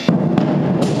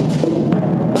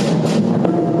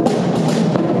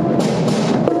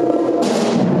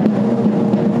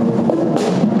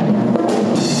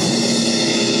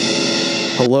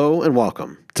Hello and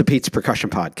welcome to Pete's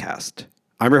Percussion Podcast.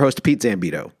 I'm your host, Pete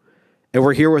Zambito, and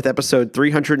we're here with episode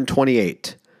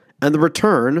 328 and the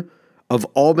return of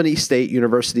Albany State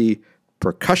University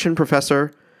percussion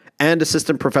professor and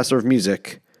assistant professor of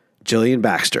music, Jillian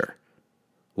Baxter.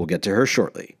 We'll get to her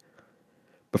shortly.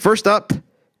 But first up,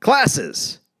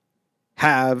 classes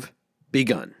have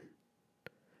begun.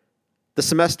 The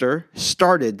semester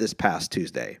started this past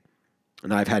Tuesday,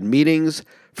 and I've had meetings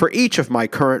for each of my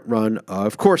current run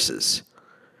of courses.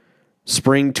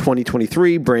 Spring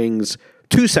 2023 brings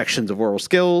 2 sections of oral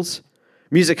skills,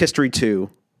 music history 2,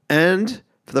 and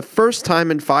for the first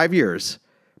time in 5 years,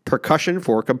 percussion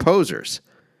for composers.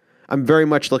 I'm very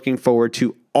much looking forward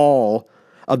to all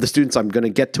of the students I'm going to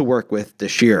get to work with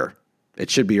this year. It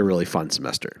should be a really fun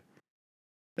semester.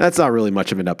 That's not really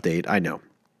much of an update, I know.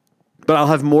 But I'll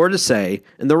have more to say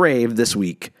in the rave this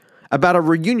week about a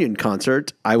reunion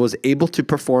concert I was able to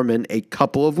perform in a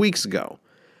couple of weeks ago,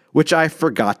 which I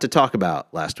forgot to talk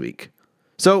about last week.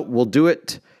 So we'll do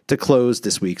it to close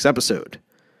this week's episode.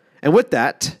 And with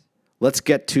that, let's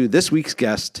get to this week's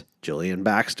guest, Jillian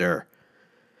Baxter.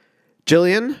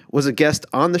 Jillian was a guest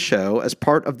on the show as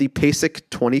part of the PASIC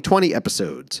 2020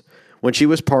 episodes, when she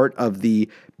was part of the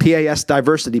PAS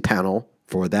diversity panel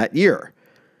for that year.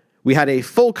 We had a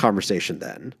full conversation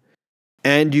then,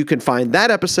 and you can find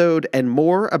that episode and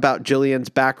more about Jillian's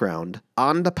background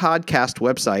on the podcast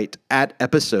website at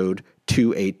episode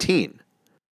 218.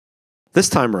 This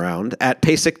time around, at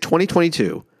PASIC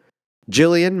 2022,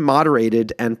 Jillian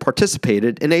moderated and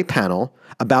participated in a panel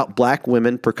about Black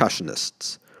women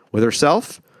percussionists with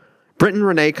herself, Britton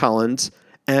Renee Collins,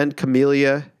 and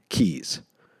Camelia Keys.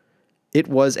 It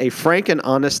was a frank and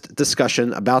honest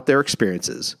discussion about their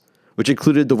experiences, which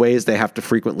included the ways they have to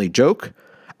frequently joke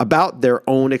about their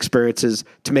own experiences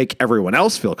to make everyone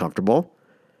else feel comfortable,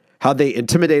 how they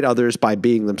intimidate others by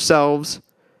being themselves,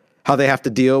 how they have to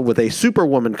deal with a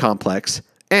superwoman complex,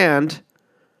 and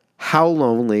how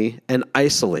lonely and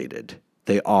isolated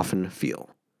they often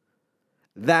feel.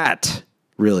 That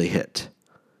really hit.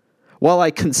 While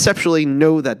I conceptually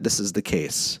know that this is the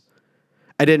case,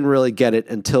 I didn't really get it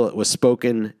until it was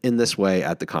spoken in this way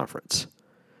at the conference.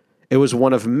 It was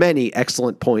one of many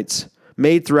excellent points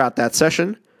made throughout that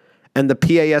session, and the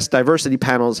PAS diversity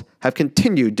panels have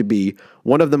continued to be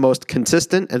one of the most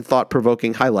consistent and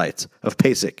thought-provoking highlights of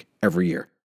PASIC every year.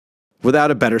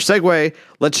 Without a better segue,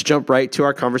 let's jump right to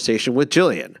our conversation with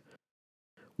Jillian,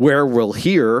 where we'll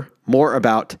hear more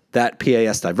about that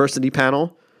PAS diversity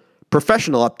panel,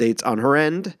 professional updates on her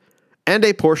end, and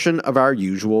a portion of our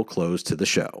usual close to the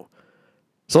show.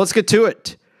 So let's get to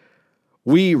it.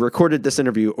 We recorded this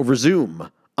interview over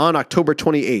Zoom on October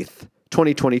 28th,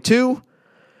 2022,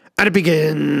 and it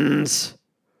begins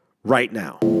right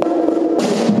now.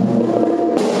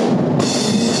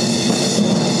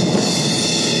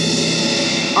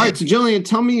 All right, so Jillian,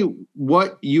 tell me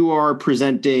what you are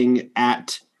presenting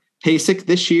at PASIC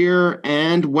this year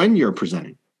and when you're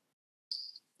presenting.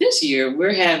 This year,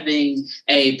 we're having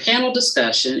a panel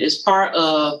discussion. It's part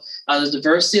of the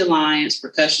Diversity Alliance,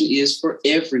 Percussion is for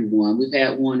Everyone. We've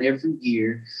had one every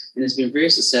year, and it's been very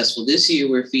successful. This year,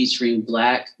 we're featuring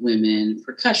Black women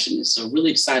percussionists, so really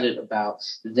excited about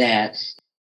that.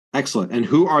 Excellent. And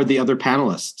who are the other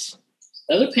panelists?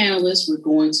 The other panelists, we're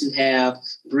going to have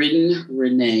Britton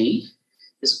Renee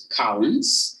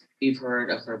Collins. You've heard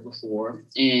of her before.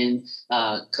 And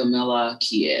Camelia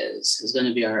Keys is going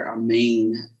to be our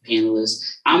main panelist.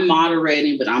 I'm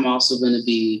moderating, but I'm also going to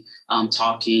be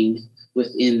talking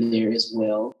within there as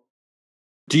well.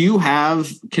 Do you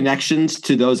have connections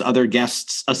to those other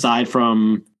guests aside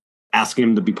from asking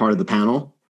them to be part of the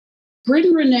panel?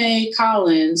 Britton Renee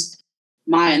Collins,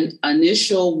 my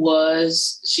initial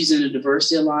was she's in the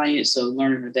Diversity Alliance, so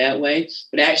learning her that way.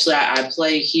 But actually, I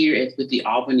play here with the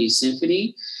Albany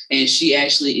Symphony, and she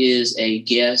actually is a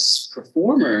guest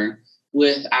performer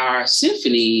with our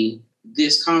symphony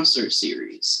this concert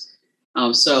series.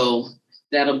 So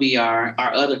that'll be our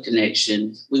other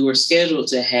connection. We were scheduled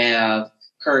to have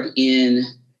her in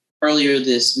earlier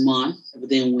this month, but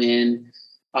then when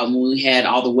we had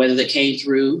all the weather that came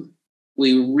through,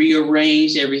 we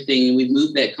rearranged everything and we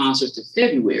moved that concert to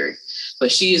February.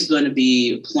 But she is going to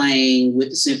be playing with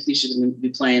the symphony. She's going to be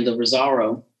playing the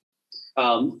Rosaro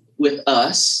with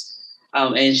us.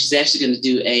 And she's actually going to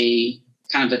do a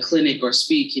kind of a clinic or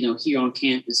speak, here on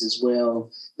campus as well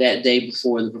that day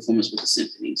before the performance with the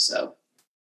symphony. So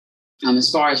as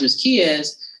far as Ms.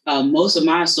 Keys, most of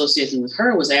my association with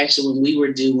her was actually when we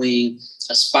were doing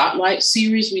a spotlight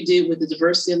series we did with the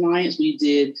Diversity Alliance. We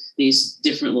did these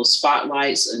different little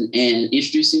spotlights and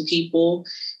introducing people.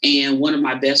 And one of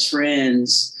my best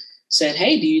friends said,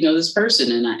 hey, do you know this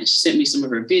person? And she sent me some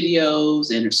of her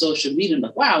videos and her social media. I'm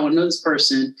like, wow, I want to know this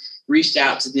person. Reached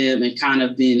out to them and kind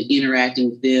of been interacting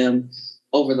with them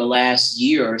over the last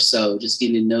year or so, just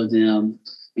getting to know them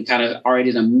and kind of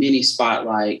already did a mini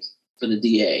spotlight for the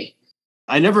DA.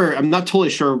 I'm not totally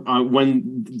sure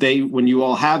when you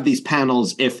all have these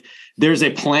panels, if there's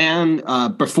a plan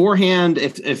beforehand,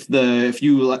 if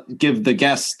you give the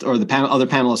guest or the other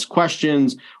panelists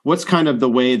questions, what's kind of the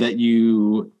way that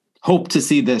you hope to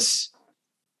see this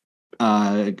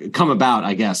come about,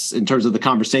 I guess, in terms of the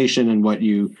conversation and what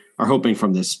you are hoping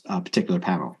from this particular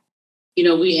panel?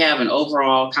 We have an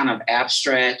overall kind of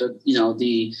abstract, or,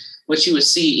 what you would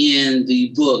see in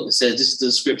the book that says this is the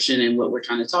description and what we're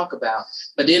trying to talk about.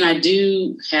 But then I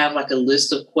do have like a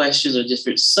list of questions or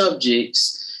different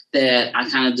subjects that I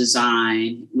kind of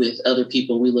design with other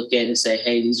people. We look at and say,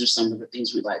 hey, these are some of the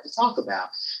things we'd like to talk about.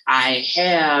 I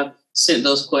have sent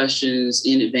those questions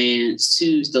in advance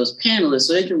to those panelists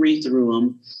so they can read through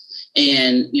them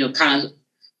and, kind of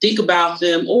think about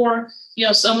them, or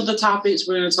some of the topics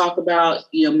we're going to talk about,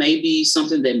 maybe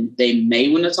something that they may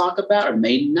want to talk about or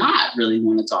may not really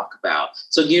want to talk about.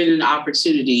 So give them an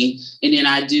opportunity. And then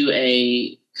I do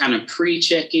a kind of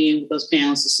pre-check-in with those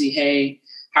panelists to see, hey,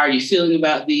 how are you feeling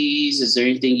about these? Is there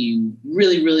anything you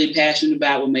really, really passionate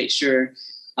about? We'll make sure.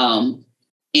 And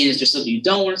is there something you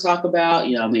don't want to talk about?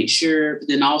 I'll make sure. But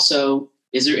then also,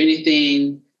 is there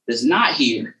anything that's not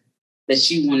here that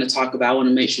you want to talk about? I want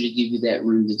to make sure to give you that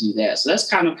room to do that. So that's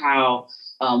kind of how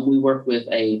we work with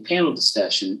a panel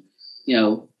discussion.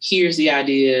 Here's the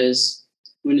ideas,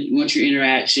 want your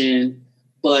interaction,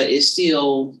 but it's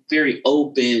still very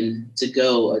open to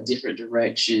go a different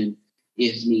direction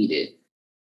if needed.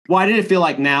 Why did it feel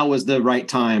like now was the right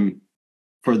time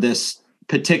for this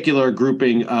particular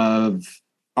grouping of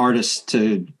artists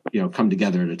to, come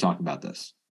together to talk about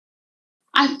this?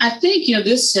 I think,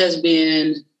 this has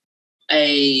been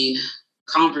a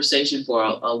conversation for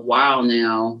a while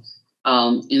now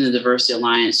in the Diversity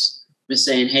Alliance. Been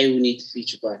saying, hey, we need to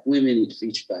feature Black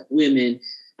women,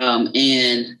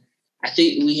 and I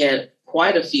think we had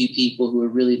quite a few people who are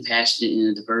really passionate in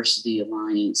the Diversity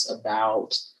Alliance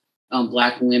about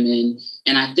Black women.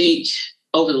 And I think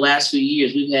over the last few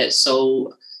years, we've had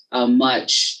so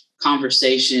much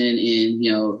conversation in,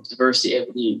 diversity,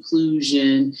 equity,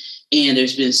 inclusion. And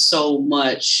there's been so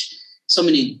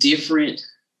many different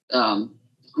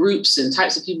groups and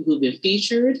types of people who've been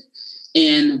featured.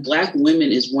 And Black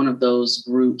women is one of those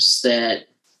groups that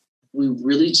we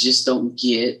really just don't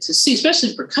get to see,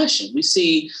 especially percussion. We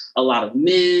see a lot of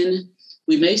men.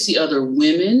 We may see other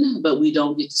women, but we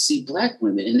don't get to see Black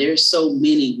women. And there's so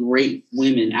many great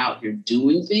women out here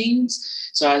doing things.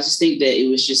 So I just think that it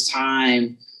was just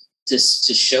time to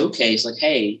showcase, like,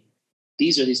 hey,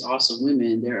 these are these awesome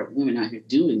women. There are women out here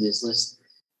doing this.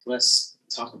 Let's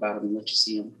talk about them and let you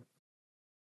see them.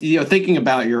 Thinking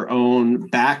about your own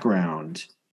background,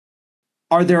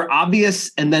 are there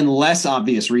obvious and then less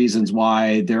obvious reasons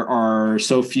why there are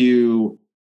so few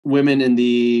women in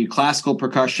the classical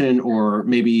percussion, or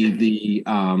maybe the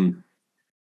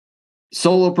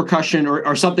solo percussion,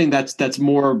 or something that's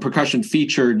more percussion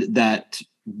featured, that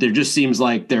there just seems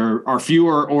like there are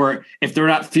fewer, or if they're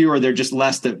not fewer, they're just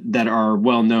less that are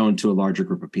well known to a larger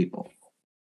group of people?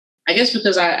 I guess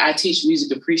because I teach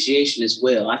music appreciation as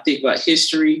well. I think about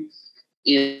history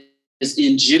in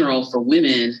general for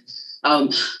women.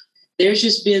 There's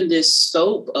just been this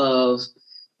scope of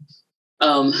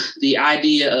the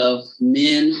idea of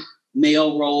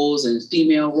male roles and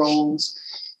female roles.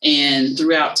 And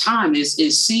throughout time, it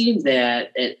seemed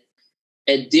that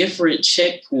at different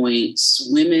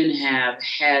checkpoints, women have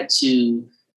had to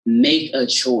make a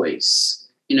choice.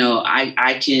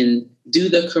 I can do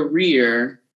the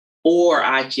career, or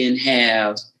I can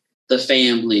have the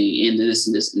family and this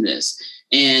and this and this.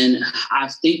 And I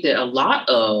think that a lot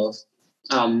of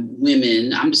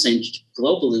women, I'm just saying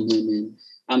globally women,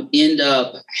 end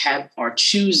up are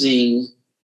choosing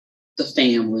the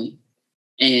family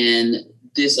and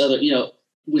this other,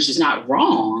 which is not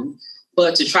wrong,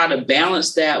 but to try to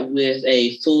balance that with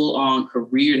a full-on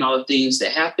career and all the things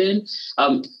that happen,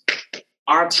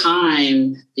 our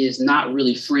time is not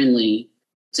really friendly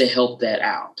to help that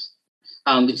out.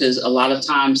 Because a lot of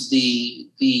times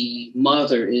the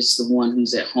mother is the one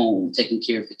who's at home taking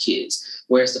care of the kids,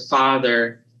 whereas the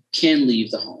father can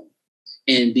leave the home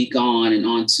and be gone and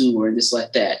on tour and this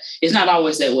like that. It's not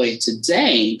always that way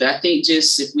today, but I think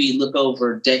just if we look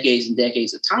over decades and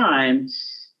decades of time,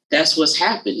 that's what's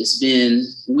happened. It's been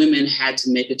women had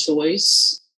to make a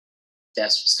choice.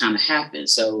 That's what's kind of happened.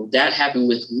 So that happened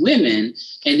with women.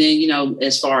 And then,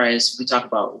 as far as we talk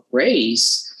about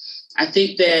race, I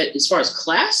think that as far as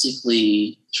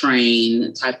classically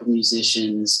trained type of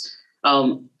musicians,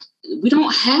 we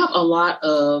don't have a lot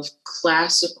of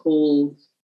classical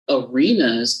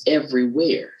arenas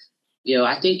everywhere.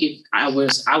 I think if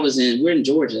we're in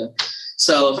Georgia.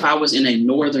 So if I was in a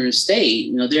northern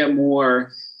state, there are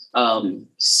more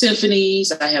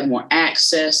symphonies, I have more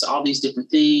access to all these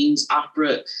different things,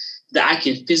 opera, that I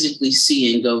can physically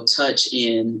see and go touch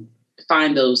and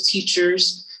find those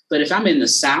teachers. But if I'm in the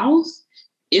South,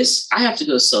 I have to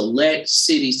go select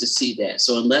cities to see that.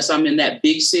 So unless I'm in that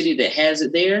big city that has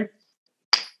it there,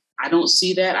 I don't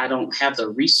see that. I don't have the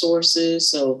resources.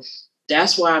 So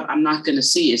that's why I'm not going to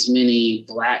see as many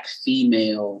Black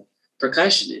female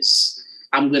percussionists.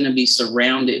 I'm going to be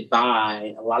surrounded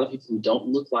by a lot of people who don't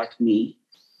look like me.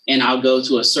 And I'll go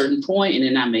to a certain point and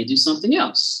then I may do something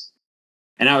else.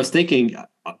 And I was thinking,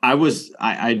 I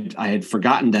had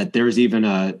forgotten that there's even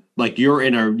you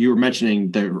were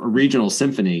mentioning the regional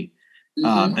symphony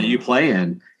that you play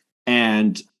in.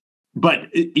 But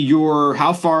you're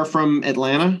how far from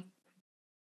Atlanta?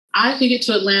 I can get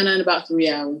to Atlanta in about 3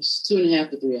 hours,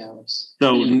 2.5 to 3 hours.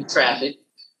 So traffic.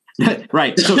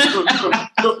 Right.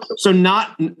 So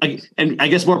not, and I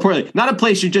guess more importantly, not a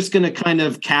place you're just going to kind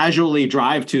of casually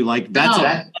drive to. Like that's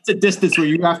a distance where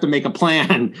you have to make a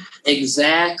plan.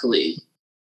 Exactly.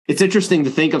 It's interesting to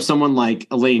think of someone like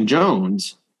Elaine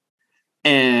Jones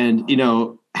and,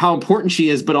 how important she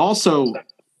is, but also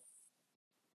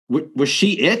was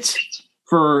she it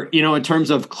for, in terms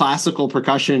of classical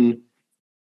percussion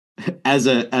as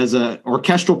a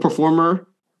orchestral performer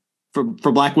for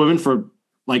Black women for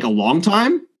like a long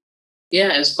time? Yeah,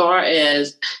 as far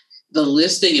as the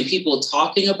listing and people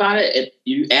talking about it, if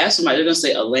you ask somebody, they're going to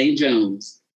say Elaine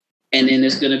Jones, and then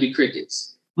there's going to be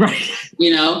crickets. Right.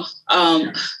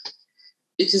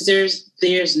 Because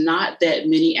there's not that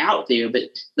many out there. But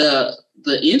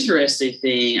the interesting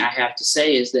thing I have to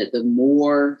say is that the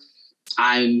more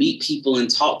I meet people and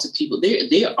talk to people,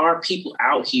 there are people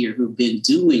out here who've been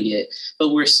doing it, but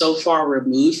we're so far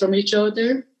removed from each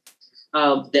other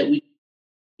that we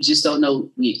just don't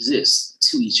know we exist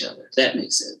to each other. If that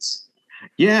makes sense.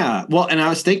 Yeah. Well, and I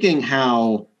was thinking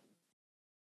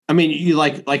you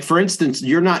like for instance,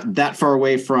 you're not that far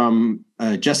away from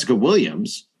Jessica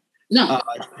Williams, no,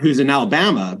 who's in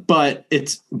Alabama, but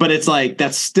it's like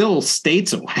that's still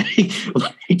states away.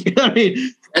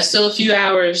 That's still a few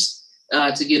hours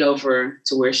to get over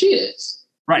to where she is.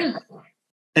 Right. Yeah.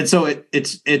 And so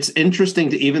it's interesting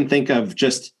to even think of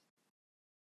just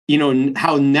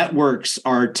how networks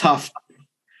are tough.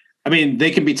 I mean,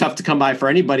 they can be tough to come by for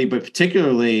anybody, but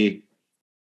particularly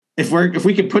if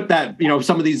we could put that,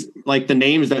 some of these, like the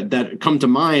names that come to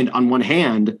mind on one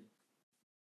hand,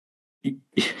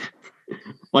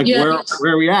 like where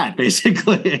are we at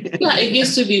basically? Yeah, it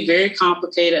gets to be very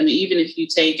complicated. I mean, even if you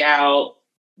take out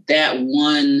that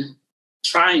one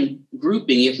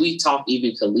grouping, if we talk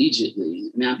even collegiately,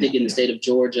 I'm thinking in the state of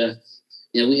Georgia,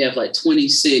 we have like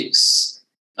 26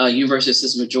 University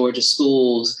System of Georgia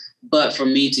schools, but for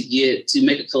me to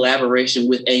make a collaboration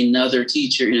with another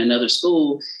teacher in another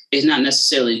school is not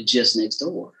necessarily just next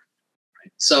door.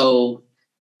 Right. So,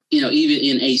 even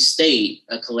in a state,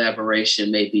 a collaboration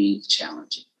may be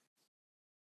challenging.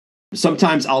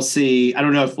 Sometimes I'll see, I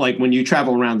don't know if like when you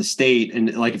travel around the state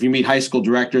and like if you meet high school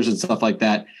directors and stuff like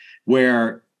that,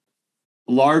 where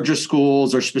larger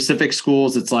schools or specific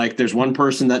schools, it's like there's one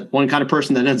kind of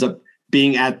person that ends up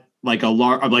being at like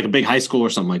a big high school or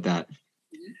something like that.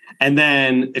 And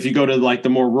then if you go to like the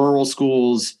more rural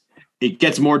schools, it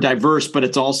gets more diverse, but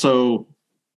it's also,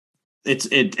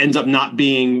 it ends up not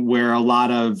being where a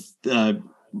lot of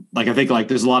I think like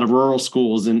there's a lot of rural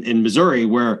schools in Missouri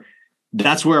where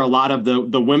that's where a lot of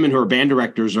the women who are band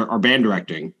directors are band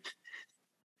directing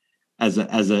as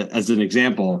an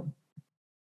example.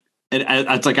 And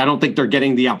it's like, I don't think they're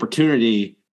getting the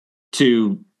opportunity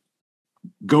to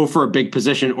go for a big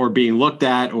position or being looked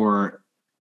at, or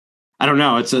I don't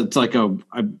know. It's like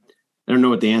I don't know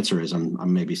what the answer is.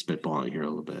 I'm maybe spitballing here a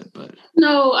little bit, but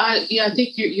no, I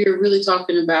think you're really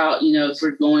talking about, if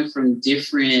we're going from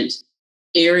different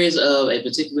areas of a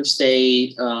particular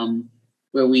state,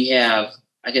 where we have,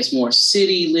 I guess, more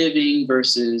city living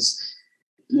versus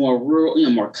more rural,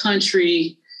 more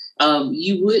country,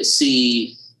 you would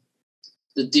see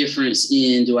the difference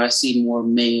in, do I see more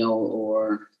male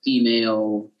or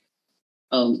female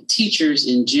teachers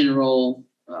in general,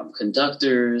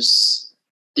 conductors,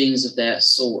 things of that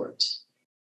sort.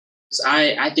 So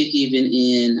I think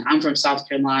even I'm from South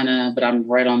Carolina, but I'm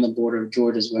right on the border of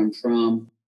Georgia is where I'm from.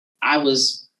 I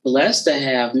was blessed to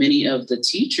have many of the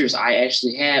teachers I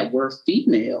actually had were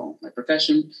female. My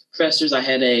percussion professors, I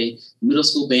had a middle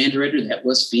school band director that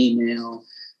was female.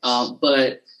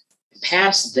 But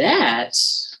past that,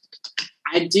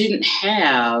 I didn't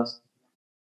have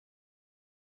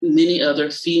many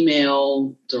other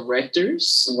female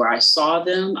directors where I saw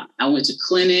them. I went to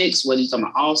clinics, whether you're talking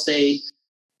about Allstate,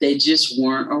 they just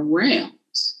weren't around.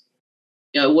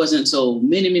 It wasn't until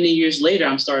many, many years later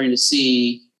I'm starting to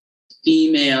see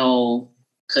female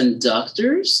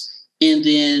conductors, and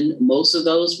then most of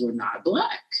those were not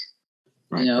Black.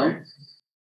 Right, right.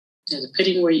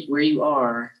 Depending where you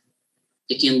are,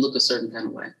 it can look a certain kind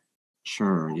of way.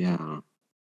 Sure, yeah.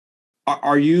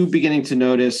 Are you beginning to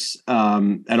notice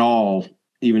at all,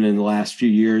 even in the last few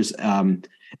years,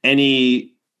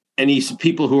 any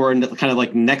people who are kind of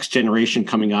like next generation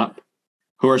coming up,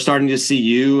 who are starting to see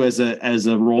you as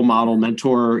a role model,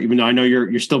 mentor? Even though I know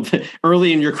you're still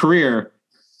early in your career,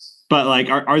 but like,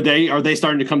 are they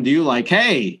starting to come to you like,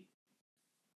 hey,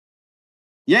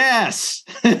 yes,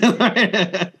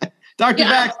 Dr.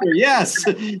 Baxter, yes.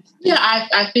 Yeah,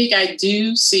 I think I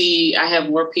do see, I have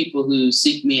more people who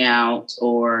seek me out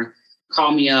or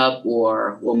call me up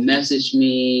or will message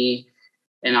me,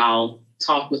 and I'll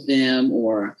talk with them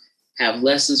or have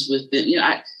lessons with them.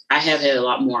 I have had a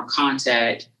lot more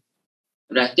contact,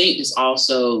 but I think it's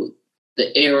also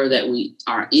the era that we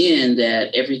are in,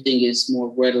 that everything is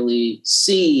more readily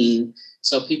seen.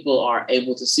 So people are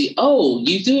able to see, oh,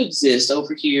 you do exist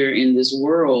over here in this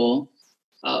world.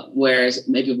 Whereas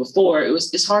maybe before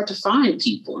it's hard to find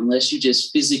people unless you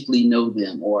just physically know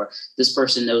them or this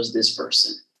person knows this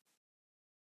person.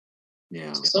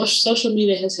 Yeah. So social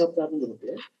media has helped out a little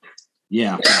bit.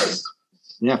 Yeah.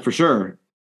 Yeah, for sure.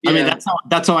 Yeah. I mean,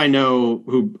 that's how I know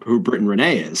who Britton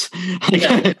Renee is.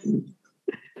 Yeah.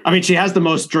 I mean, she has the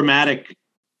most dramatic,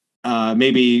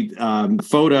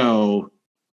 photo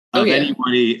of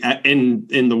anybody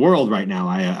in the world right now.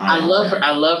 I love her.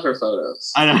 I love her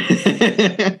photos. I know.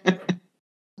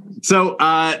 So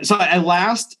I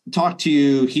last talked to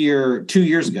you here 2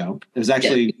 years ago. It was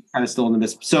actually kind of still in the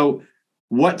midst. So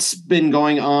what's been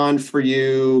going on for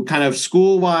you, kind of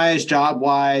school wise, job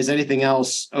wise, anything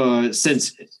else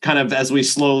since kind of as we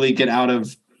slowly get out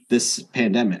of this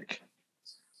pandemic?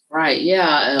 Right.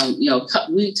 Yeah.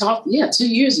 We talked, 2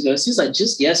 years ago. It seems like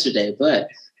just yesterday, but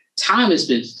time has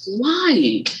been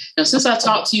flying. Now, since I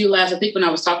talked to you last, I think when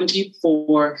I was talking to you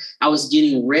before, I was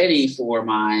getting ready for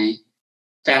my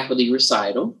faculty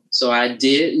recital. So I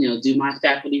did, do my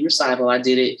faculty recital. I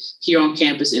did it here on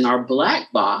campus in our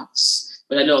black box,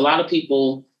 but I know a lot of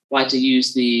people like to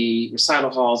use the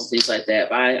recital halls and things like that.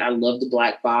 But I love the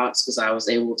black box because I was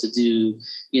able to do,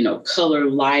 color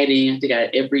lighting. I think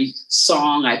every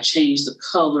song I changed the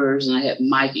colors, and I had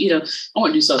mic, I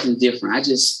want to do something different.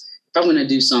 If I'm going to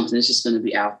do something, it's just going to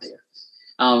be out there.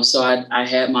 So I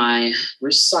had my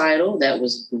recital. That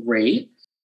was great.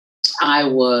 I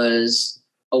was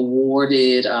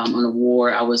awarded an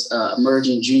award. I was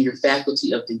Emerging Junior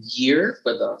Faculty of the Year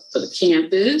for the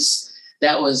campus.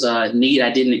 That was neat.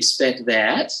 I didn't expect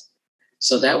that.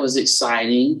 So that was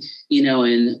exciting.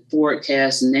 In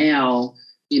Forecast now,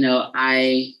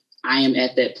 I am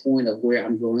at that point of where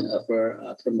I'm going up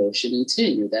for promotion and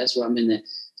tenure. That's where I'm in that.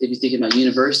 If you're thinking about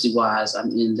university-wise, I'm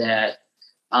in that,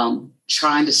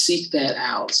 trying to seek that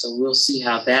out. So we'll see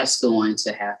how that's going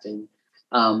to happen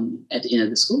at the end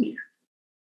of the school year.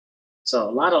 So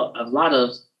a lot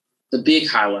of the big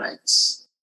highlights.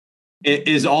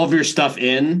 Is all of your stuff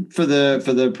in for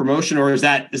the promotion, or is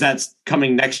that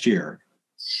coming next year?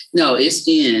 No, it's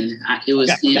in. It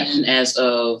was in as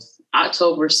of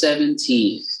October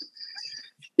 17th.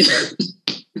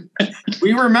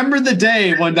 We remember the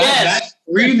day when that. Yes,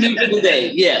 remember the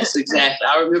day. Yes, exactly.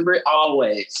 I remember it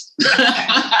always.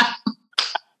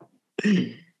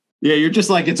 Yeah, you're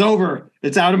just like, it's over.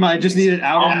 It's out of my. I just need it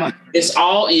out of my. It's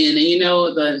all in, and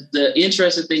the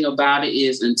interesting thing about it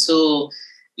is until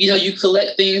you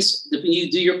collect things, you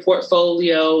do your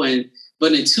portfolio,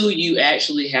 but until you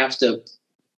actually have to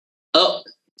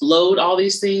upload all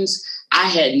these things, I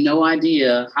had no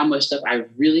idea how much stuff I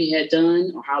really had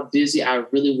done or how busy I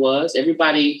really was.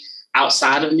 Everybody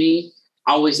outside of me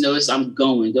always noticed I'm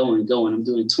going. I'm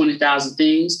doing 20,000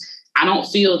 things. I don't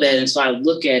feel that until I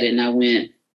look at it and I went,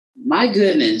 my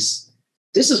goodness,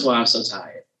 this is why I'm so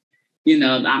tired.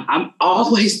 I'm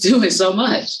always doing so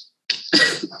much.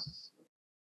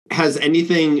 Has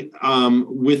anything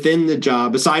within the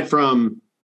job, aside from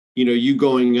you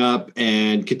going up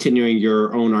and continuing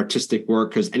your own artistic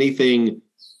work, has anything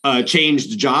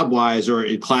changed job wise or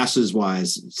classes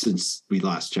wise since we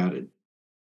last chatted?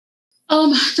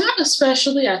 Not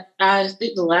especially. I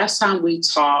think the last time we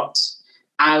talked,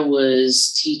 I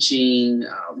was teaching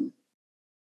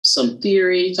some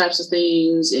theory types of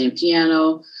things and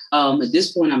piano. At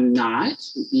this point, I'm not.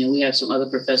 We have some other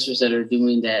professors that are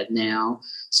doing that now.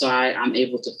 So I'm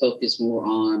able to focus more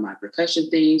on my percussion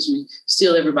things.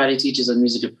 Everybody teaches a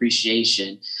music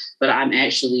appreciation, but I'm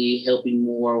actually helping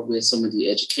more with some of the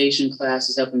education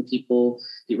classes, helping people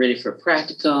get ready for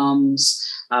practicums.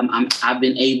 I've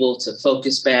been able to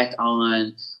focus back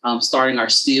on starting our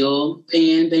steel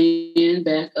pan band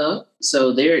back up.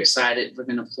 So they're excited. We're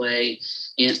going to play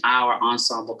in our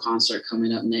ensemble concert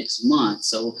coming up next month.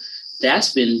 So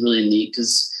that's been really neat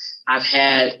because I've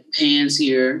had pans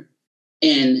here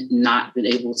and not been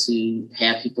able to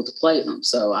have people to play them.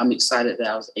 So I'm excited that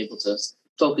I was able to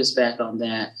focus back on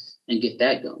that and get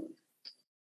that going.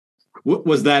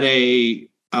 Was that a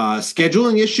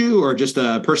scheduling issue or just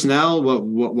a personnel?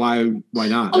 Why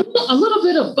not? A little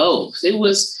bit of both. It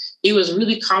was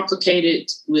really complicated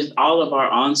with all of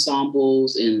our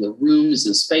ensembles and the rooms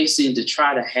and spacing to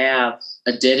try to have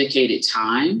a dedicated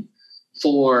time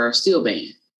for steel band.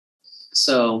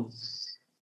 So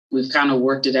we've kind of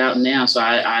worked it out now. So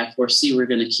I foresee we're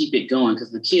going to keep it going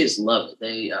because the kids love it.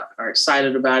 They are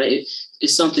excited about it.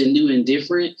 It's something new and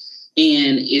different.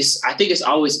 And I think it's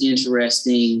always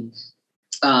interesting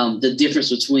the difference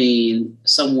between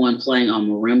someone playing on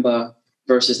marimba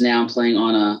versus now playing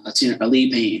on a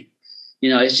lead pan.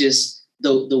 It's just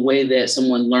the way that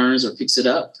someone learns or picks it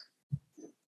up,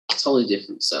 totally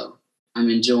different. So I'm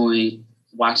enjoying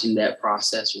watching that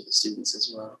process with the students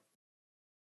as well.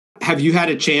 Have you had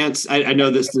a chance? I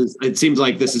know it seems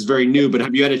like this is very new, but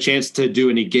have you had a chance to do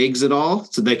any gigs at all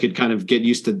so they could kind of get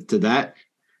used to that?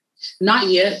 Not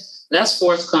yet. That's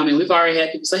forthcoming. We've already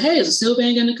had people say, hey, is the steel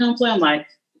band going to come play? I'm like,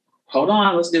 hold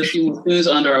on, let's get a few more tunes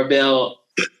under our belt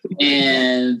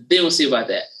and then we'll see about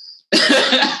that.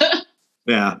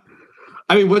 Yeah.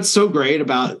 I mean, what's so great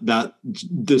about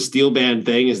the steel band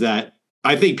thing is that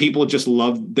I think people just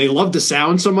love the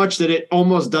sound so much that it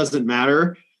almost doesn't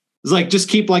matter. It's like, just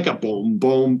keep like a boom,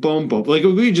 boom, boom, boom. Like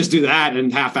we just do that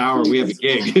in half hour, we have a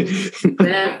gig.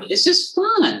 It's just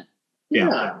fun.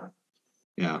 Yeah.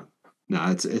 No,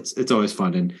 it's always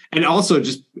fun. And also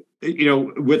just,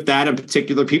 with that in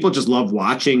particular, people just love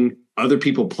watching other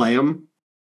people play them.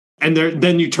 And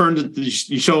then you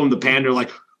show them the pan, they're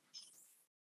like,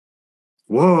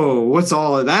 whoa, what's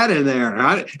all of that in there?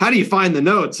 How do you find the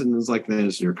notes? And it's like,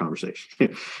 there's your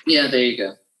conversation. Yeah, there you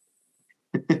go.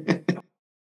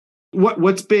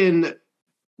 What's been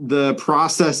the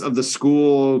process of the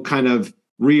school kind of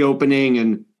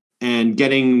reopening and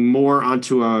getting more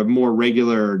onto a more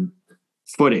regular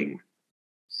footing?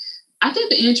 I think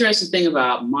the interesting thing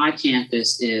about my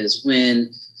campus is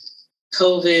when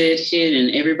COVID hit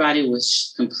and everybody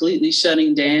was completely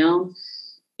shutting down,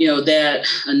 that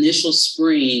initial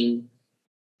spring,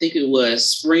 I think it was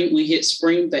spring, we hit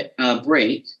spring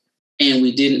break and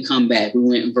we didn't come back. We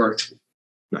went virtual.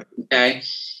 Right. Okay.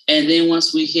 And then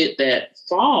once we hit that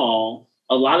fall,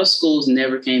 a lot of schools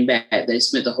never came back. They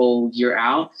spent the whole year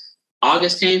out.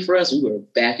 August came for us. We were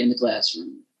back in the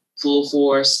classroom, full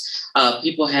force.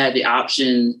 People had the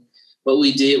option. What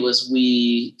we did was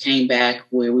we came back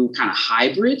where we were kind of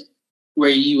hybrid, where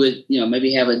you would,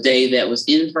 maybe have a day that was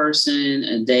in person,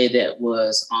 a day that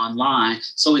was online,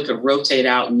 so we could rotate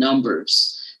out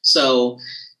numbers. So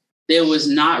there was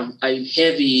not a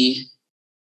heavy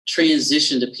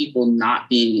transition to people not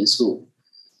being in school.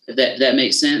 If that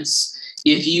makes sense.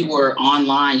 If you were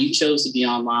online, you chose to be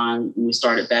online when we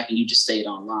started back and you just stayed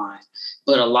online.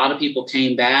 But a lot of people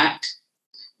came back.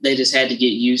 They just had to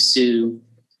get used to,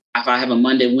 if I have a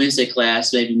Monday, Wednesday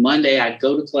class, maybe Monday I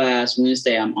go to class,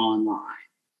 Wednesday I'm online,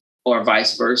 or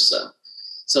vice versa.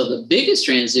 So the biggest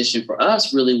transition for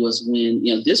us really was when,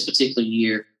 this particular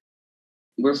year,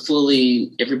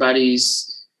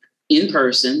 everybody's in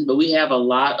person, but we have a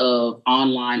lot of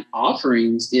online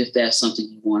offerings if that's something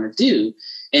you want to do.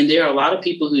 And there are a lot of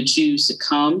people who choose to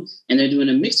come and they're doing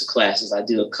a mix of classes. I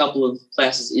do a couple of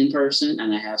classes in person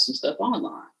and I have some stuff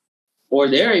online. Or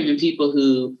there are even people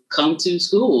who come to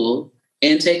school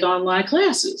and take online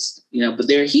classes, but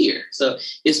they're here. So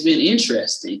it's been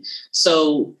interesting.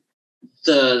 So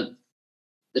the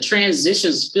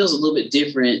transitions feels a little bit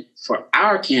different for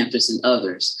our campus and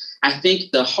others. I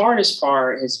think the hardest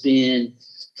part has been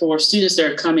for students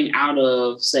that are coming out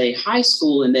of, say, high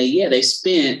school, and they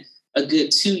spent a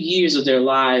good 2 years of their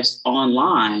lives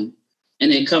online,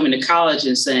 and then coming to college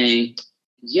and saying,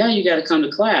 yeah, you got to come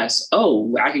to class.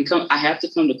 Oh, I have to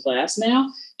come to class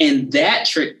now. And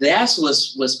that's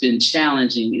what's been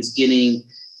challenging, is getting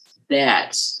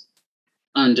that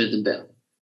under the belt.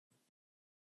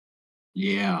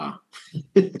 Yeah.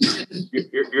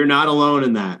 You're not alone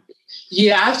in that.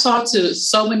 Yeah, I've talked to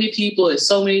so many people in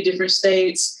so many different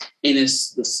states, and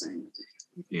it's the same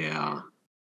thing. Yeah.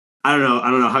 I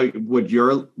don't know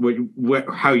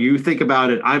how you think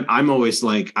about it. I'm always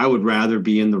like, I would rather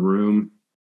be in the room.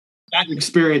 That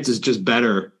experience is just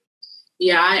better.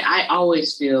 Yeah, I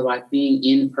always feel like being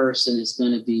in person is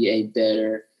going to be a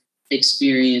better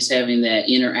experience, having that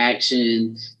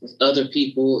interaction with other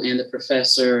people and the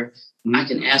professor. Mm-hmm. I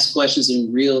can ask questions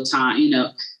in real time.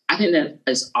 I think that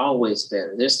is always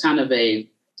better. There's kind of a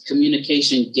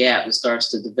communication gap that starts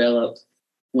to develop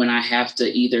when I have to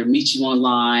either meet you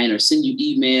online or send you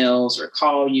emails or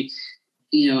call you,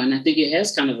 and I think it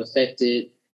has kind of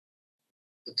affected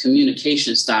the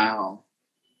communication style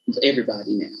of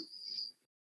everybody now.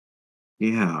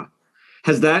 Yeah.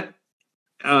 Has that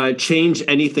changed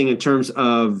anything in terms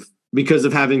of, because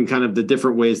of having kind of the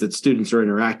different ways that students are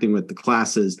interacting with the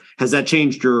classes, has that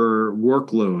changed your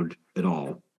workload at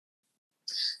all?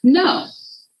 No,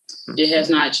 it has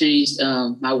not changed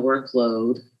my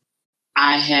workload.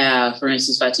 I have, for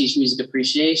instance, if I teach music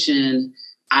appreciation,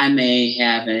 I may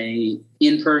have an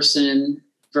in-person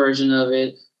version of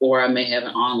it, or I may have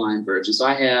an online version. So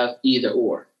I have either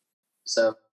or.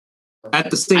 So at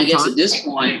the same time, I guess at this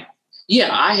point, yeah,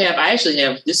 I actually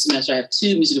have this semester, I have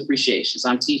 2 music appreciations.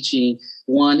 I'm teaching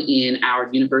one in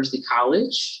our university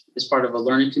college as part of a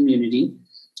learning community,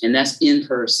 and that's in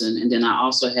person. And then I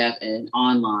also have an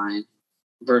online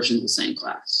version of the same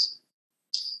class.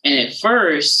 And at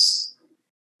first,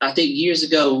 I think years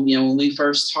ago, when we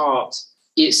first talked,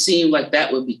 it seemed like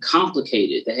that would be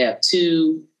complicated to have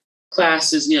 2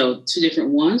 classes, 2 different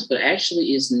ones, but actually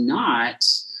it's not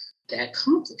that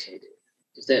complicated.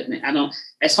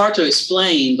 It's hard to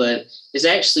explain, but it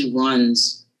actually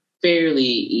runs fairly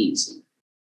easy.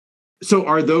 So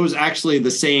are those actually the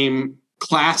same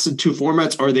class in 2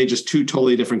 formats, or are they just 2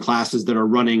 totally different classes that are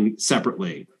running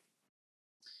separately?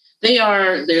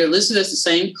 They're listed as the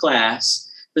same class,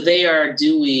 but they are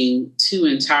doing 2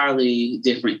 entirely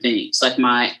different things. Like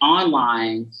my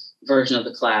online version of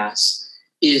the class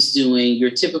is doing your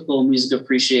typical music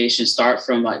appreciation, start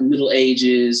from like Middle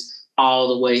Ages all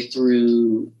the way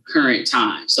through current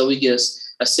time. So we get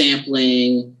a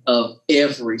sampling of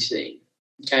everything.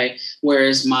 Okay.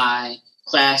 Whereas my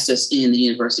class that's in the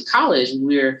university college,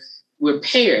 we're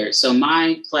paired. So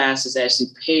my class is actually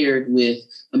paired with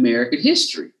American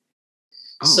history.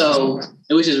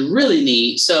 Which is really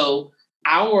neat. So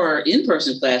our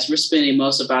in-person class, we're spending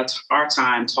most of our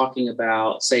time talking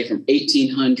about, say, from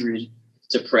 1800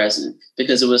 to present,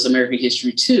 because it was American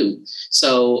history too.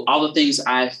 So all the things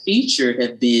I've featured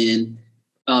have been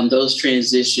those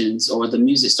transitions, or the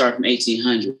music started from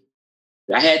 1800.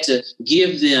 I had to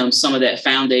give them some of that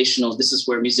foundational, this is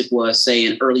where music was, say,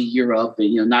 in early Europe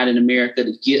and, not in America,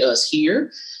 to get us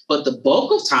here. But the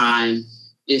bulk of time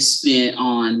is spent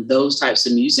on those types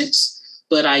of musics.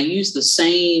 But I use the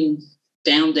same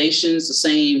foundations,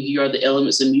 here are the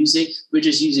elements of music. We're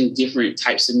just using different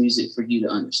types of music for you to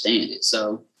understand it.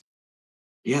 So,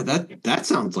 yeah, that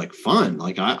sounds like fun.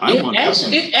 Like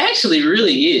it actually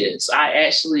really is. I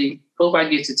actually hope I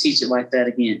get to teach it like that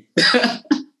again.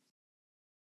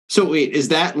 So wait, is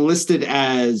that listed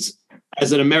as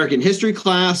an American history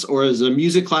class, or as a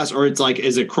music class, or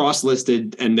is it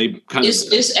cross-listed and they kind of...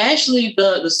 It's actually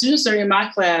the students that are in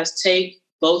my class take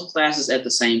both classes at the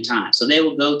same time. So they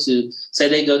will go to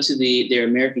their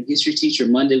American history teacher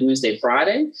Monday, Wednesday,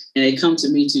 Friday, and they come to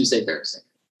me Tuesday, Thursday.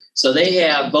 So they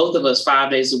have both of us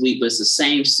 5 days a week, but it's the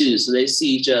same students. So they see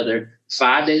each other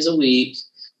 5 days a week,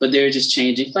 but they're just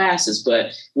changing classes.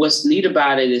 But what's neat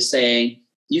about it is saying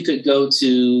you could go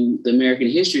to the American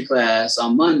history class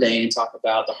on Monday and talk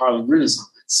about the Harlem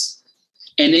Renaissance.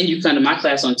 And then you come to my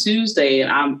class on Tuesday,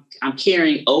 and I'm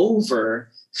carrying over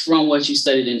from what you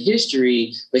studied in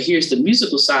history, but here's the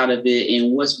musical side of it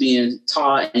and what's being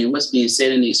taught and what's being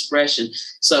said in the expression.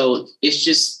 So it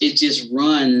just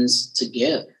runs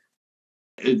together.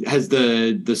 Has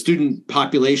the student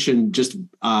population, just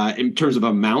in terms of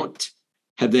amount,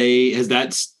 has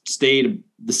that stayed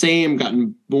the same,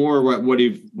 gotten more? What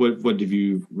have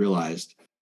you realized?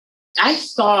 I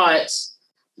thought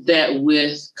that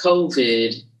with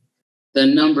COVID, the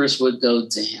numbers would go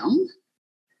down.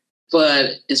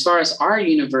 But as far as our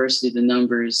university, the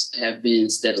numbers have been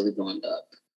steadily going up.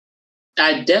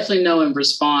 I definitely know in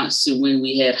response to when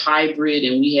we had hybrid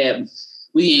and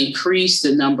we increased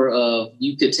the number of,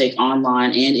 you could take online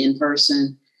and in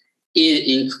person, it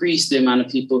increased the amount of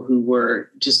people who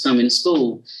were just coming to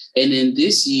school. And then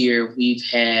this year, we've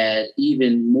had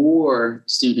even more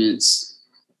students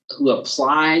who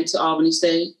applied to Albany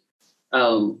State.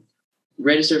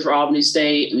 registered for Albany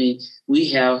State, I mean, we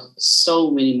have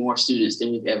so many more students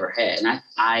than we've ever had. And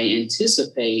I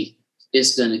anticipate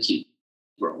it's going to keep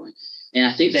growing. And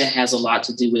I think that has a lot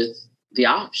to do with the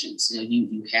options. You know,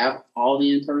 you have all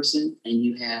the in-person and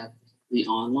you have the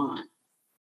online.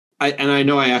 I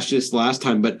know I asked you this last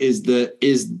time, but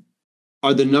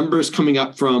are the numbers coming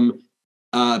up from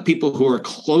people who are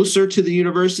closer to the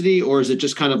university, or is it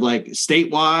just kind of like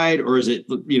statewide, or is it,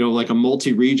 you know, like a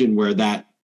multi-region where that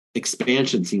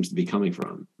expansion seems to be coming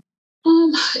from?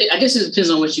 I guess it depends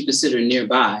on what you consider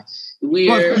nearby.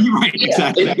 You're right,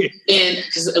 exactly. And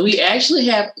because we actually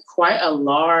have quite a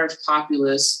large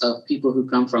populace of people who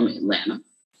come from Atlanta,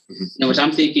 which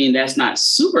I'm thinking that's not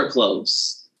super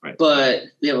close, right. But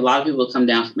we have a lot of people who come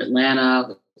down from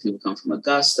Atlanta. People come from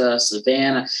Augusta,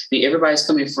 Savannah. I mean, everybody's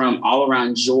coming from all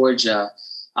around Georgia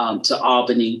to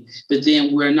Albany. But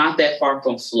then we're not that far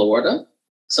from Florida.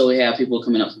 So we have people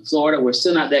coming up from Florida. We're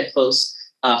still not that close,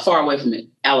 far away from it,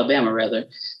 Alabama, rather.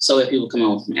 So we have people coming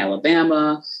over from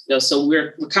Alabama. You know, so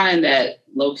we're kind of in that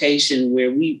location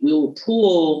where we will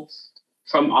pull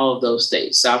from all of those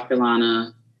states, South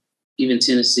Carolina, even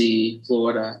Tennessee,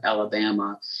 Florida,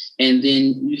 Alabama. And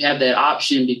then you have that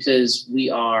option because we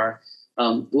are,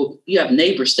 you have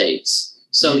neighbor states.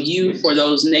 So for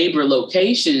those neighbor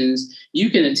locations, you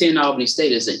can attend Albany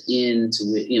State as an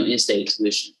in-state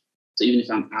tuition. So even if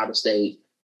I'm out of state,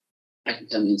 I can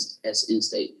come in as an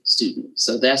in-state student.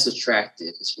 So that's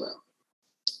attractive as well.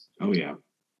 Oh yeah.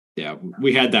 Yeah.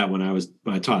 We had that when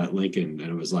I taught at Lincoln,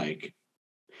 and it was like,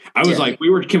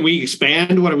 can we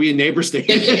expand? What are we in neighbor states?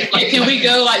 Can we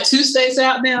go like 2 states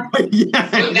out now? Yeah.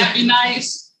 Wouldn't that be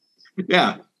nice?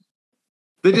 Yeah.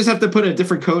 They just have to put a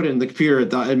different code in the computer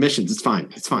at the admissions. It's fine.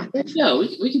 No,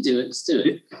 we can do it. Let's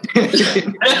do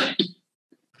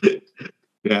it.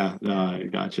 Yeah, no, I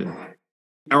gotcha.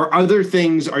 Are other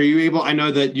things? Are you able? I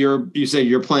know that you say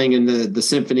you're playing in the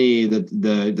symphony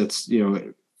that's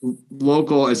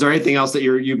local. Is there anything else that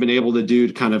you've been able to do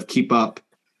to kind of keep up,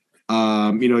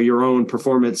 your own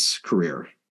performance career?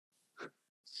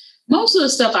 Most of the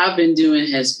stuff I've been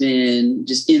doing has been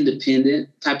just independent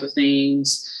type of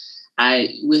things.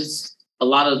 With a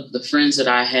lot of the friends that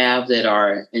I have that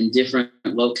are in different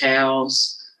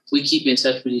locales, we keep in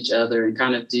touch with each other and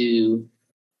kind of do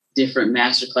different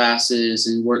master classes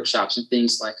and workshops and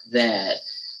things like that.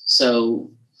 So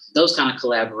those kind of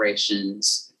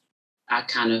collaborations I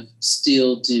kind of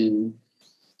still do.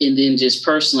 And then just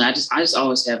personally, I just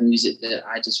always have music that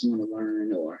I just want to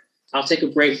learn, or I'll take a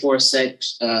break for just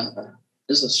a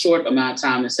short amount of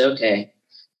time and say, okay,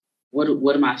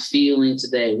 what am I feeling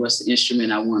today? What's the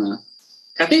instrument I want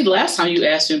to? I think the last time you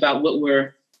asked me about what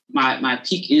were my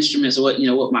peak instruments, or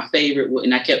what my favorite,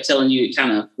 and I kept telling you it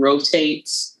kind of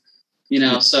rotates,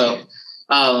 So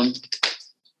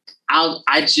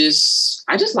I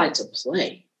just like to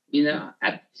play.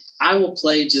 I will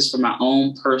play just for my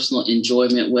own personal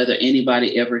enjoyment, whether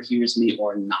anybody ever hears me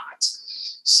or not.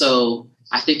 So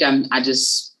I think I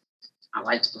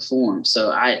like to perform.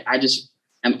 So I just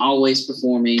am always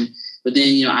performing. But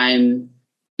then,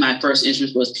 my first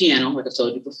instrument was piano, like I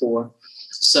told you before.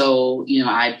 So,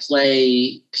 I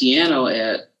play piano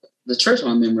at the church I'm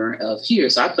a member of here.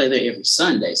 So I play there every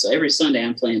Sunday. So every Sunday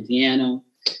I'm playing piano.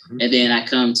 Mm-hmm. And then I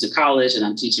come to college and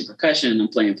I'm teaching percussion and I'm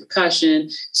playing percussion.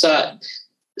 So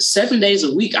 7 days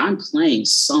a week, I'm playing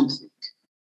something.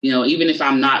 Even if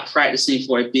I'm not practicing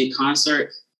for a big concert,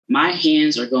 my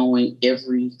hands are going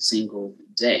every single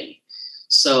day.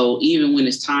 So even when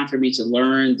it's time for me to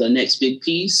learn the next big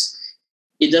piece,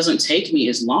 it doesn't take me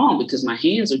as long because my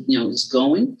hands are, just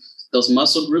going. Those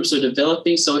muscle groups are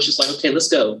developing. So it's just like, okay, let's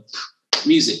go.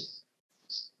 Music.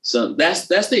 So that's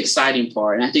the exciting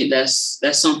part. And I think that's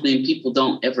something people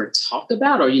don't ever talk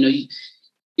about, or, you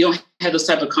don't have those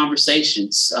type of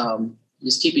conversations,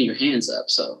 just keeping your hands up.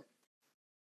 So.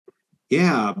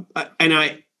 Yeah. And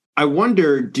I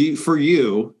wonder, for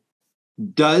you,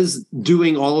 does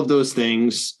doing all of those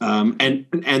things and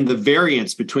the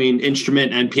variance between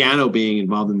instrument and piano being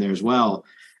involved in there as well,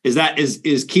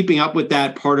 is keeping up with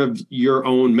that part of your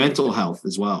own mental health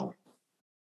as well?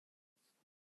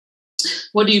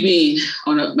 What do you mean? I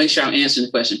want to make sure I'm answering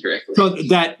the question correctly. So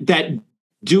that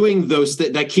doing those,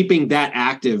 that keeping that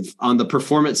active on the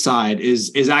performance side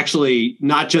is actually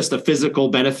not just a physical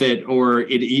benefit, or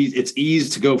it's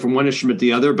ease to go from one instrument to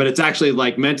the other, but it's actually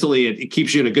like mentally it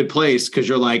keeps you in a good place because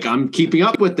you're like, I'm keeping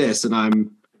up with this and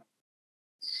I'm.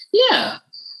 Yeah,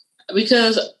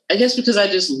 because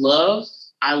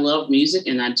I love music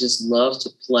and I just love to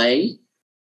play.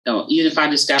 Even if I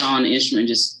just got on the instrument and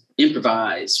just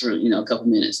improvise for, a couple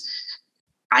minutes,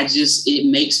 it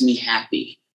makes me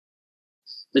happy.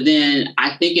 But then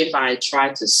I think if I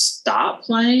tried to stop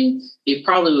playing, it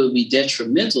probably would be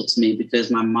detrimental to me because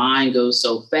my mind goes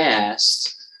so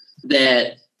fast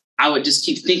that I would just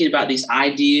keep thinking about these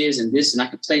ideas and this, and I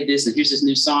could play this, and here's this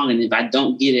new song. And if I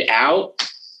don't get it out,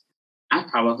 I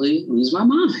probably lose my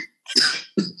mind.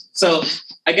 So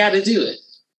I got to do it.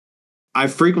 I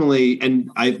frequently, and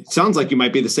it sounds like you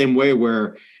might be the same way,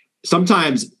 where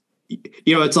sometimes,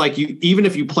 it's like even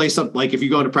if you play something, like if you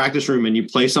go into practice room and you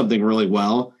play something really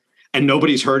well and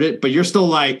nobody's heard it, but you're still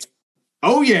like,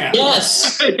 oh yeah.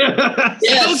 Yes. Yes.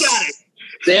 Still got it.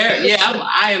 There. Yeah.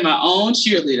 I am my own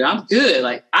cheerleader. I'm good.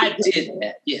 Like I did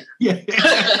that. Yeah.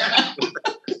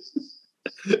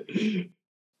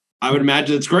 I would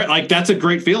imagine it's great. Like that's a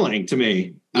great feeling to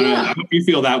me. Yeah. I hope you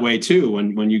feel that way too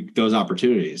when you those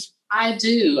opportunities. I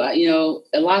do.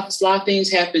 A lot of things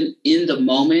happen in the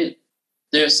moment.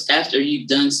 There's after you've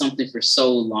done something for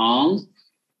so long,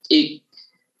 it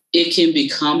can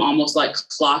become almost like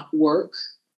clockwork.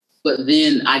 But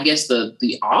then I guess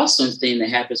the awesome thing that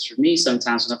happens for me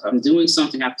sometimes when I'm doing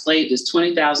something I played this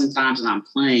 20,000 times and I'm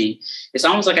playing, it's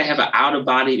almost like I have an out of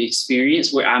body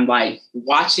experience where I'm like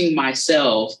watching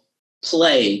myself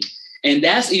play. And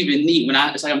that's even neat when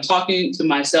it's like I'm talking to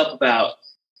myself about,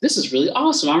 this is really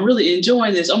awesome. I'm really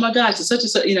enjoying this. Oh my gosh, it's such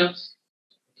a,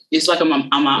 it's like I'm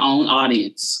my own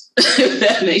audience, if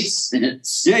that makes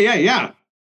sense. Yeah.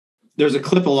 There's a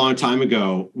clip a long time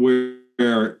ago where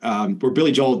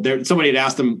Billy Joel, somebody had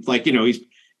asked him, like, he's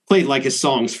played like his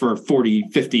songs for 40,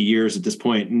 50 years at this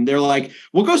point. And they're like,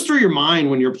 what goes through your mind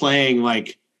when you're playing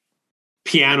like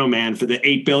Piano Man for the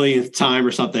 8 billionth time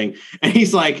or something? And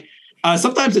he's like,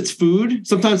 sometimes it's food.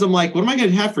 Sometimes I'm like, what am I going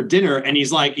to have for dinner? And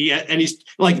he's like, yeah. And he's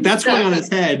like, that's going on his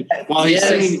head while he's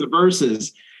singing the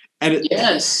verses. And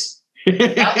yes,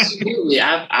 absolutely.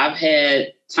 I've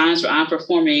had times where I'm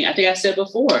performing. I think I said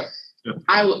before,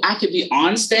 I could be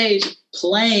on stage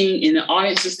playing and the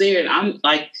audience is there. And I'm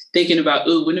like thinking about,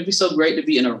 ooh, wouldn't it be so great to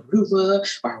be in Aruba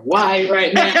or Hawaii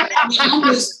right now? I'm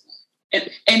just, and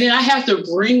then I have to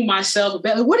bring myself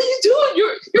back. Like, what are you doing?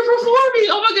 You're performing.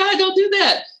 Oh my God, don't do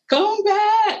that. Come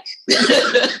back.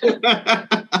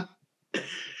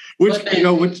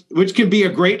 Which can be a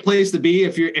great place to be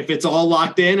if it's all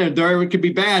locked in, and there it could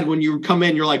be bad when you come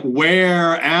in. You're like,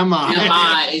 where am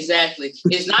I? Exactly.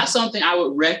 It's not something I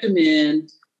would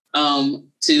recommend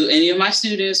to any of my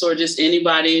students or just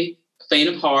anybody faint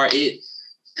of heart.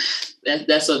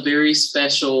 That's a very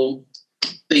special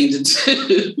thing to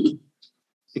do.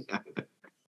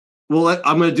 Well,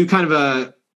 I'm going to do kind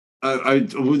of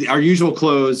our usual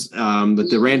close with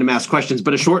the random ask questions,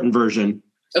 but a shortened version.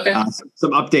 Okay.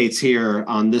 Some updates here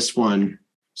on this one.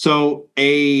 So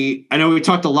I know we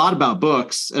talked a lot about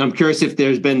books, and I'm curious if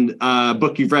there's been a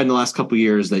book you've read in the last couple of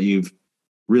years that you've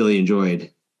really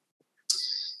enjoyed.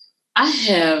 I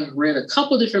have read a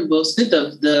couple different books. I think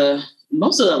the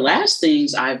most of the last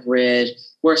things I've read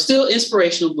were still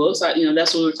inspirational books. That's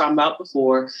what we were talking about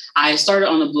before. I started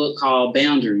on a book called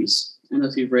Boundaries. I don't know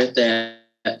if you've read that.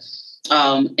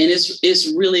 And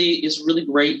it's really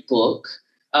great book.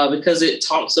 Because it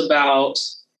talks about,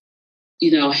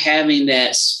 having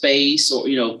that space or,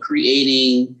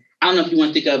 creating, I don't know if you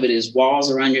want to think of it as walls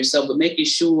around yourself, but making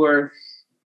sure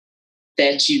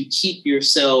that you keep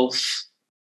yourself,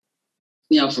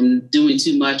 from doing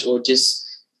too much or just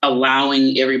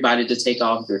allowing everybody to take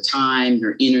off your time,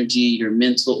 your energy, your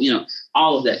mental,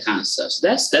 all of that kind of stuff. So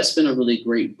that's been a really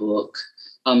great book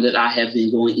that I have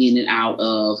been going in and out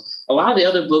of. A lot of the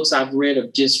other books I've read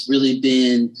have just really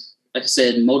been, like I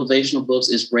said, motivational books,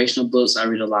 inspirational books. I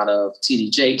read a lot of T.D.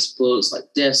 Jakes books like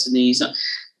Destiny.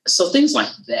 So things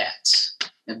like that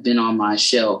have been on my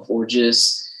shelf, or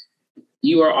just,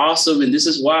 you are awesome and this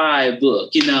is why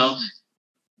book,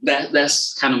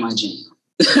 that's kind of my jam.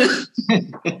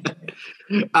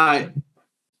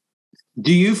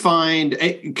 Do you find,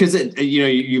 because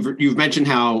you've mentioned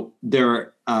how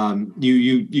there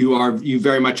you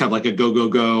very much have like a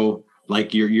go,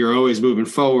 like you're always moving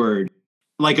forward.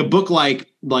 Like a book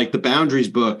like the Boundaries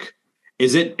book,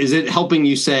 is it helping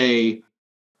you say,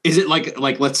 is it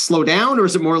like let's slow down, or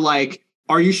is it more like,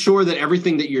 are you sure that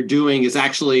everything that you're doing is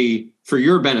actually for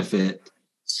your benefit?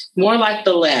 More like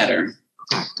the latter.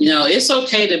 It's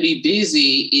okay to be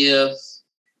busy if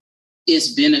it's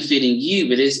benefiting you,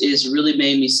 but it's really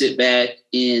made me sit back.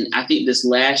 And I think this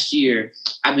last year,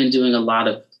 I've been doing a lot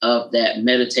of that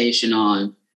meditation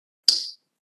on,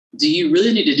 do you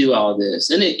really need to do all this?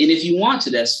 And if you want to,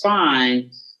 that's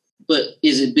fine. But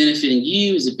is it benefiting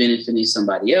you? Is it benefiting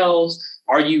somebody else?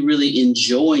 Are you really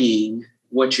enjoying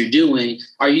what you're doing?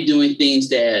 Are you doing things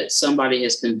that somebody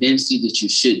has convinced you that you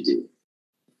should do?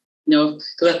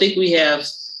 Because I think we have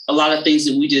a lot of things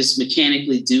that we just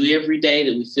mechanically do every day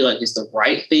that we feel like it's the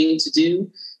right thing to do.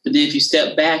 But then if you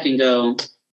step back and go,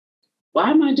 why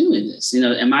am I doing this?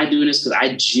 Am I doing this because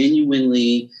I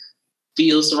genuinely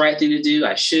feel it's the right thing to do?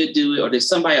 I should do it. Or did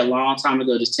somebody a long time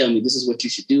ago just tell me this is what you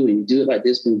should do and you do it like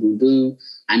this, boom, boom, boom.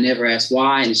 I never asked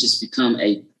why. And it's just become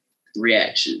a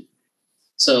reaction.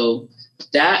 So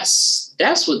that's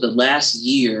what the last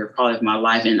year probably of my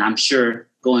life, and I'm sure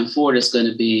going forward it's going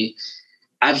to be,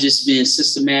 I've just been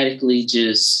systematically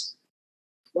just,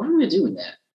 why am I doing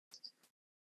that?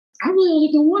 I really don't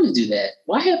even want to do that.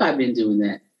 Why have I been doing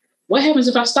that? What happens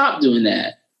if I stop doing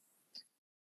that?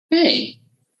 Hey,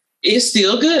 it's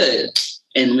still good.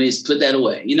 And let me just put that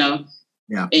away,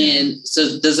 Yeah. And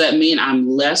so does that mean I'm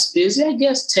less busy? I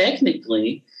guess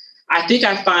technically. I think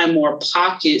I find more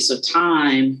pockets of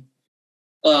time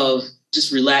of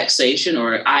just relaxation,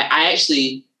 or I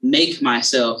actually make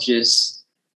myself just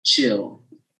chill.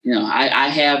 I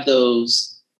have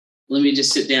those, let me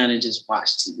just sit down and just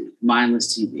watch TV,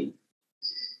 mindless TV,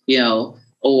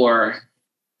 or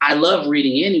I love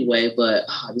reading anyway, but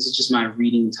this is just my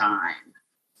reading time.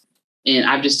 And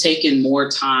I've just taken more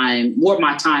of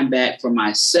my time back for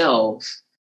myself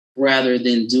rather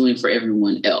than doing for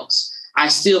everyone else. I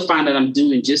still find that I'm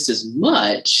doing just as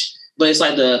much, but it's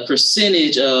like the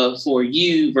percentage of for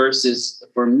you versus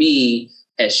for me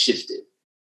has shifted.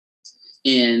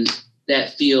 And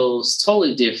that feels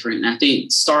totally different. And I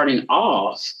think starting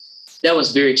off, that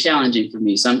was very challenging for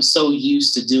me. So I'm so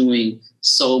used to doing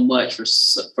so much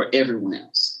for everyone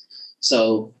else.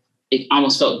 So it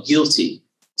almost felt guilty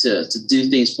to do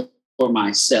things for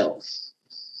myself.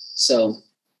 So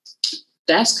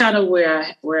that's kind of where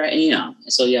I am.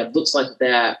 And so, yeah, books like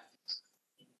that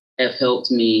have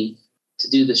helped me to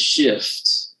do the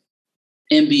shift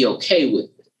and be okay with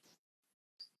it.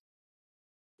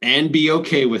 And be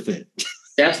okay with it.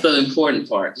 That's the important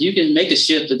part. You can make a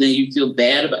shift, but then you feel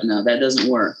bad about it. No, that doesn't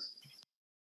work.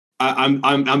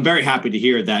 I'm very happy to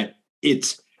hear that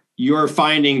you're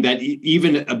finding that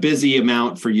even a busy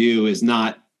amount for you is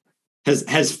not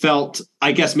has felt,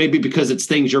 I guess maybe because it's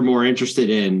things you're more interested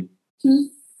in,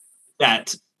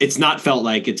 that it's not felt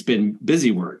like it's been busy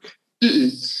work.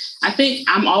 I think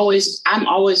I'm always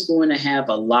going to have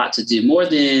a lot to do, more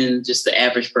than just the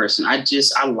average person. I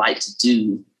like to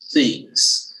do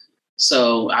things.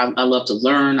 So I love to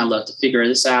learn. I love to figure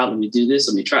this out. Let me do this.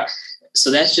 Let me try. So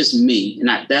that's just me.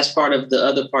 And that's part of the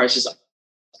other part. It's just,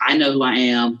 I know who I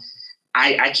am.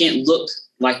 I can't look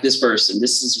like this person.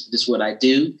 This is what I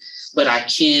do, but I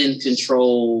can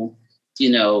control,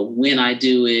 when I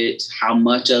do it, how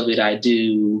much of it I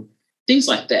do, things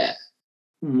like that.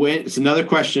 So another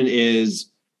question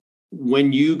is,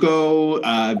 when you go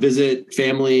visit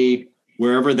family,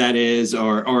 wherever that is,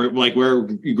 or like where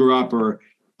you grew up, or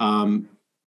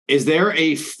is there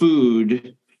a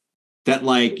food that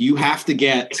like you have to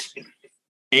get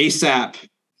ASAP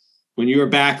when you were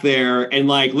back there, and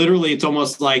like literally it's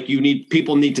almost like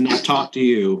people need to not talk to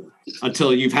you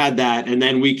until you've had that, and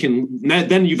then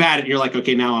then you've had it, you're like,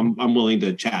 okay, now I'm willing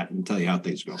to chat and tell you how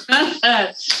things go?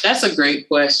 That's a great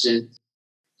question.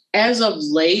 As of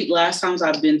late, last times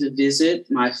I've been to visit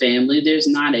my family, there's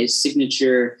not a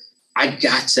signature, I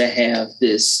got to have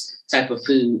this type of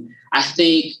food. I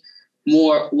think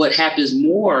what happens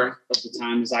more of the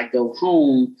time is I go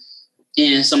home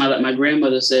and somebody like my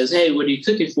grandmother says, hey, what are you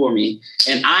cooking for me?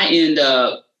 And I end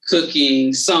up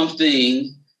cooking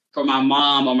something for my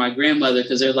mom or my grandmother,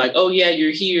 because they're like, oh yeah,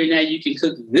 you're here, now you can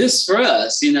cook this for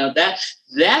us.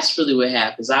 That's really what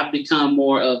happens. I've become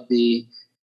more of the,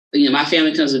 my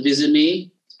family comes to visit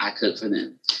me, I cook for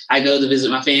them. I go to visit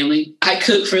my family, I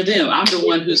cook for them. I'm the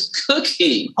one who's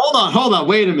cooking. Hold on,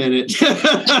 wait a minute. Hey,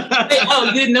 oh,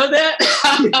 you didn't know that?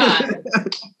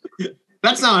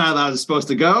 That's not how that was supposed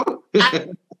to go.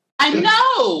 I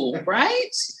know, right?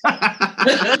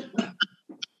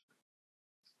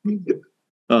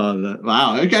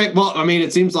 Wow. Okay. Well, I mean,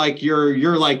 it seems like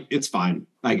you're like, it's fine.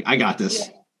 I got this.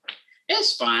 Yeah.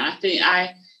 It's fine. I think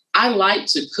I like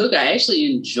to cook. I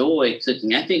actually enjoy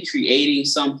cooking. I think creating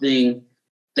something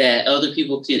that other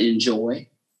people can enjoy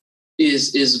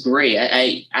is great.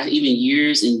 I even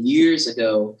years and years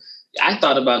ago, I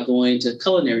thought about going to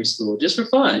culinary school just for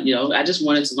fun. I just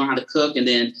wanted to learn how to cook. And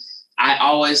then I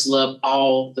always loved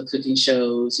all the cooking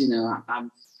shows.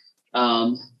 I'm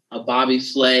a Bobby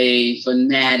Flay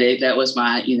fanatic. That was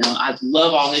my, I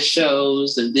love all his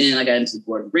shows. And then I got into the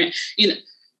Gordon Ramsay.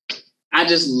 I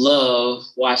just love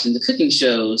watching the cooking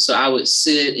shows. So I would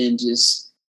sit and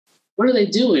just, what are they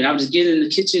doing? I would just get in the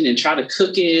kitchen and try to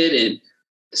cook it. And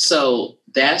so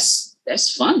that's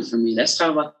fun for me. That's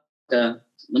kind of like,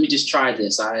 let me just try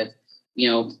this.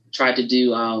 try to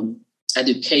do, I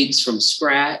do cakes from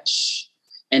scratch.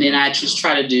 And then I just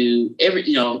try to do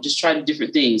just try to do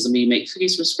different things. Let me make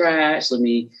cookies from scratch.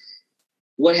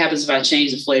 What happens if I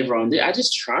change the flavor on it? I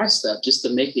just try stuff just to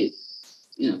make it,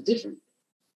 different.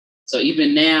 So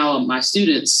even now, my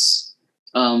students,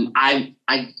 I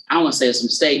don't want to say it's a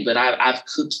mistake, but I've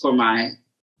cooked for my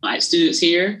students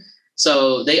here.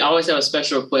 So they always have a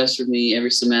special request for me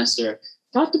every semester.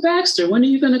 Dr. Baxter, when are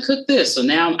you going to cook this? So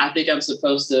now I think I'm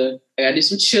supposed to, I got to do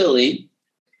some chili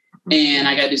and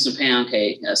I got to do some pound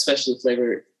cake, especially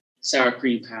flavored sour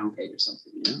cream pound cake or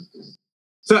something,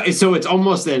 So it's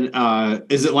almost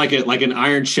is it like an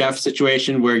Iron Chef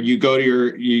situation where you go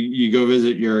to you go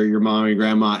visit your mom and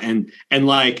grandma and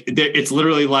like it's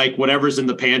literally like whatever's in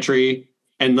the pantry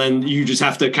and then you just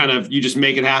have to you just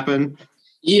make it happen?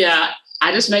 Yeah,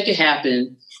 I just make it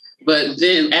happen. But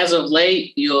then as of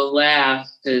late, you'll laugh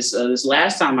because this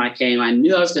last time I came, I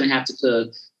knew I was going to have to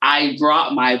cook. I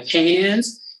brought my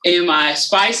pans and my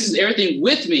spices and everything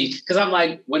with me because I'm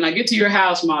like, when I get to your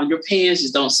house, Mom, your pans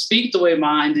just don't speak the way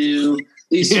mine do.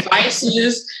 These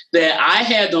spices that I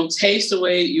have don't taste the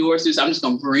way yours do. So I'm just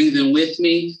going to bring them with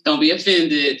me. Don't be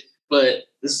offended, but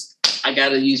I got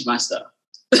to use my stuff.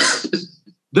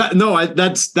 That's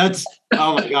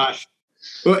oh my gosh.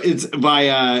 It's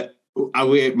my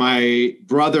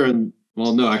brother and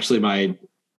actually my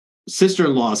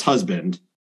sister-in-law's husband,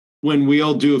 when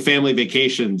we'll do family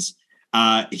vacations,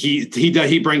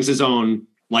 he brings his own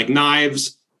like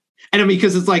knives. And I mean,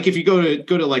 because it's like if you go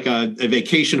to like a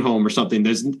vacation home or something,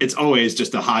 it's always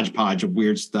just a hodgepodge of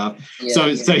weird stuff.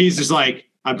 Yeah, so he's just like,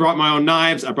 I brought my own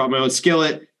knives, I brought my own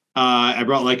skillet, I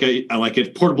brought like a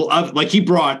portable oven. Like he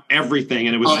brought everything,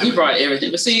 and it was. He brought everything.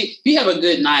 But see, if you have a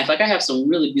good knife, like I have some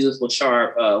really beautiful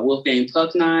sharp Wolfgang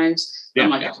Puck knives. Yeah. I'm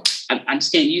like, I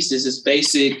just can't use this. It's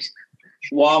basic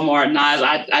Walmart knives.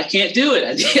 I can't do it.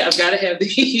 I've got to have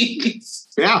these.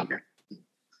 Yeah.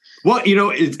 Well,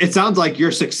 it sounds like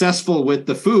you're successful with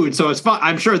the food, so it's fine.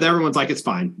 I'm sure that everyone's like, it's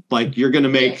fine. Like you're going to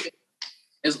make.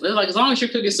 It's like as long as you're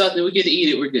cooking something, we get to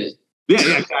eat it. We're good.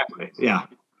 Yeah. Exactly.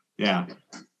 Yeah.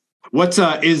 What's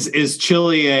is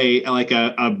chili a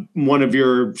one of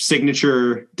your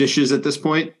signature dishes at this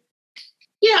point?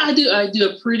 Yeah, I do. I do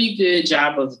a pretty good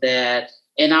job of that,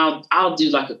 and I'll do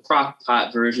like a crock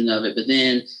pot version of it. But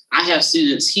then I have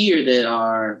students here that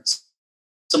are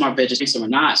some are vegetarian, some are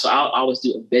not. So I'll always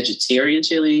do a vegetarian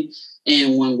chili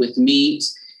and one with meat.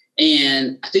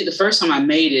 And I think the first time I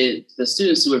made it, the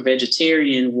students who were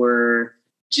vegetarian were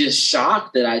just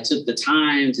shocked that I took the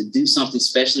time to do something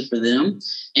special for them.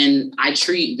 And I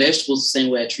treat vegetables the same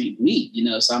way I treat meat,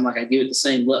 So I'm like, I give it the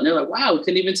same love. And they're like, wow, we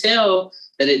couldn't even tell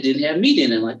that it didn't have meat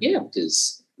in it. I'm like, yeah,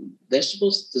 because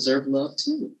vegetables deserve love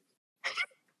too.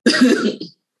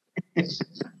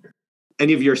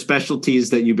 Any of your specialties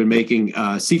that you've been making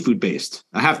seafood based?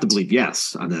 I have to believe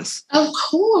yes on this. Of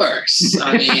course.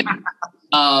 I mean,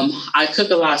 I cook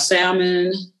a lot of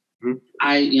salmon. Mm-hmm.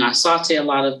 I saute a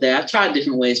lot of that. I've tried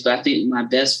different ways, but I think my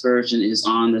best version is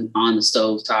on the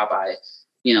stove top. I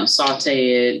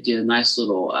saute it, get a nice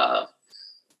little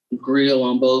grill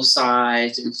on both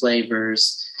sides, different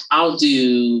flavors. I'll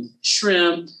do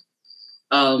shrimp.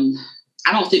 I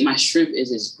don't think my shrimp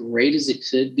is as great as it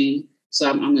could be, so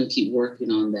I'm going to keep working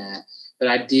on that. But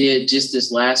I did just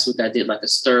this last week. I did like a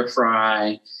stir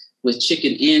fry with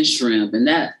chicken and shrimp, and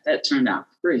that turned out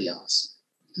pretty awesome.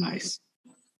 Nice.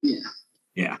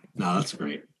 Yeah. No, that's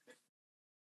great.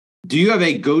 Do you have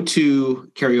a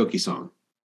go-to karaoke song?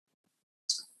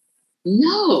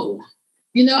 No.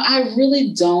 I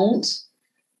really don't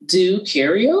do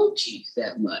karaoke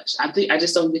that much. I think I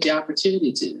just don't get the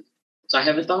opportunity to. So I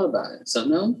haven't thought about it. So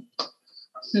no.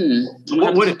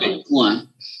 What would it be? One.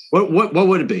 What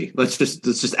would it be? Let's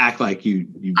just act like you.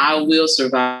 I Will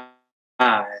Survive.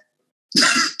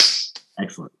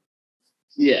 Excellent.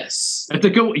 Yes. That's a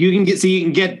good. You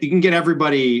can get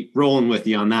everybody rolling with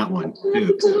you on that one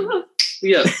too.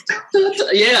 Yeah.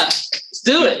 Yeah. Let's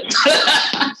do it.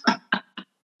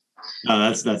 Oh,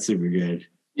 that's super good.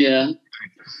 Yeah.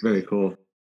 Very cool.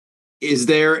 Is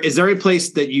there a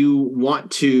place that you want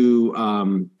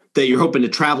to that you're hoping to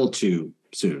travel to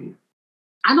soon?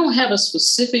 I don't have a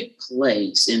specific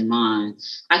place in mind.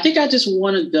 I think I just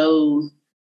want to go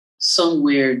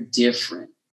somewhere different.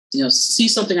 See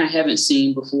something I haven't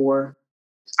seen before.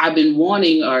 I've been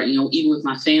wanting, or even with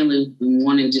my family, been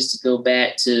wanting just to go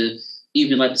back to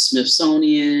even like the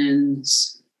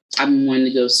Smithsonian's. I've been wanting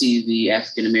to go see the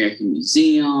African American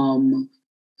Museum,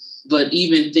 but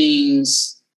even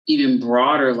things even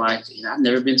broader, like I've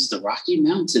never been to the Rocky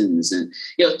Mountains, and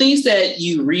things that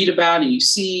you read about and you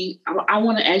see. I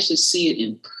want to actually see it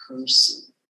in person.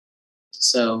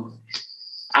 So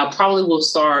I probably will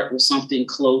start with something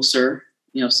closer,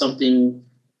 something,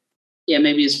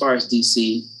 maybe as far as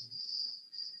DC.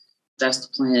 That's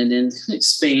the plan, and then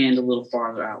expand a little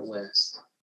farther out west.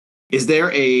 Is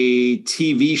there a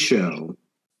TV show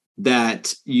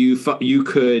that you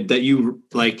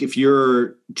like, if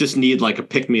you're just need like a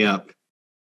pick me up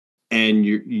and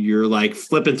you're like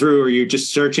flipping through, or you're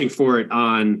just searching for it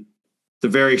on the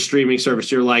very streaming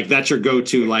service, you're like, that's your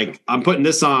go-to, like, I'm putting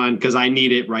this on because I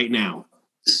need it right now?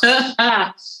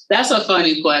 That's a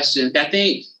funny question. I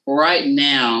think right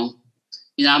now,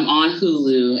 I'm on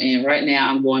Hulu, and right now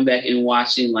I'm going back and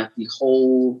watching like the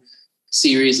whole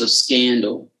series of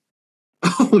Scandal.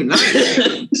 Oh,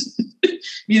 nice.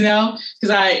 Because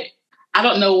I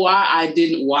don't know why I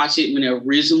didn't watch it when it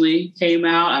originally came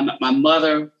out. My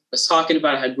mother was talking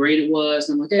about how great it was.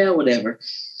 And I'm like, yeah, whatever.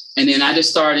 And then I just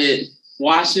started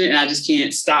watching it, and I just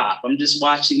can't stop. I'm just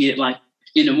watching it like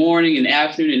in the morning, in the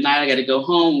afternoon, at night. I got to go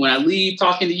home. When I leave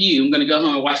talking to you, I'm going to go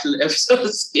home and watch the episode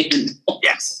of Scandal.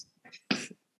 Yes.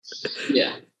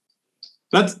 Yeah.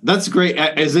 That's great.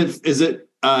 Is it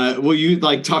will you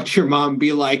like talk to your mom and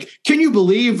be like, can you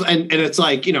believe? And it's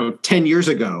like, 10 years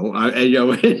ago, and you're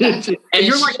like,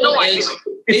 no,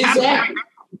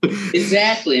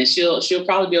 exactly. And she'll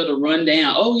probably be able to run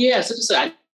down. Oh yeah. So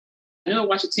I never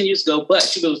watched it 10 years ago, but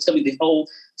she'll be able to tell me the whole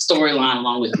storyline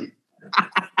along with me.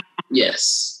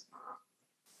 Yes.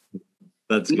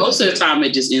 That's good. Most of the time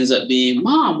it just ends up being,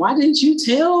 Mom, why didn't you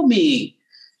tell me?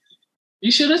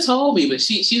 You should have told me. But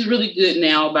she's really good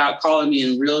now about calling me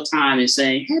in real time and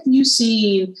saying, have you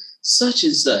seen such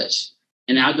and such?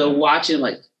 And I'll go watch it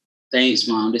like, thanks,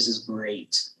 Mom. This is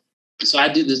great. So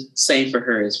I do the same for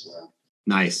her as well.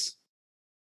 Nice.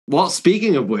 Well,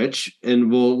 speaking of which, and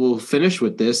we'll finish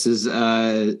with this, is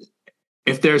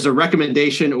if there's a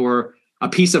recommendation or a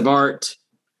piece of art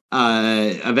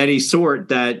of any sort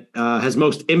that has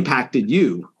most impacted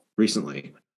you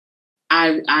recently.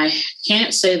 I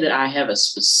can't say that I have a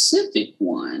specific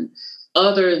one,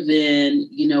 other than,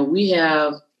 we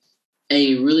have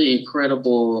a really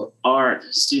incredible art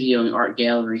studio and art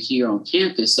gallery here on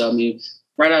campus. So,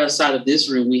 right outside of this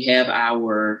room, we have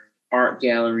our art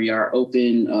gallery, our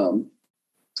open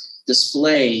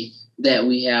display that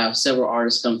we have several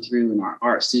artists come through, and our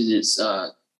art students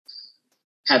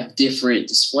have different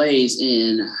displays.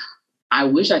 And I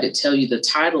wish I could tell you the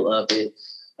title of it.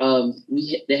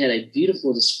 They had a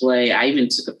beautiful display. I even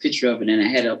took a picture of it, and I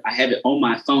have it on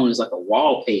my phone as like a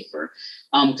wallpaper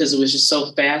because it was just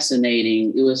so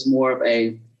fascinating. It was more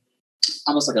of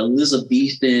almost like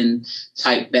Elizabethan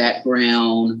type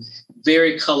background,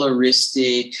 very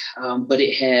coloristic, but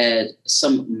it had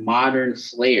some modern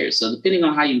flair. So depending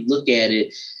on how you look at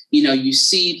it, you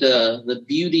see the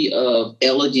beauty of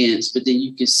elegance, but then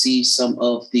you can see some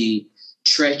of the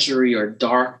treachery or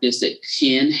darkness that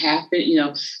can happen.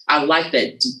 I like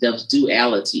those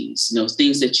dualities,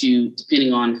 things that you,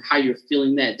 depending on how you're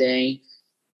feeling that day,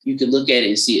 you can look at it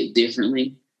and see it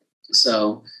differently.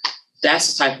 So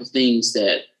that's the type of things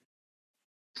that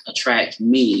attract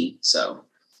me. So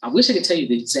I wish I could tell you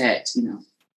the exact,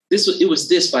 it was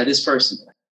this by this person.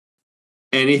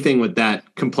 Anything with that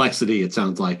complexity, it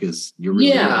sounds like, is you're really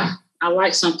yeah. I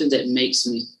like something that makes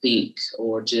me think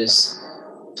or just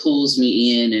pulls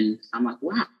me in, and I'm like,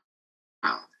 wow.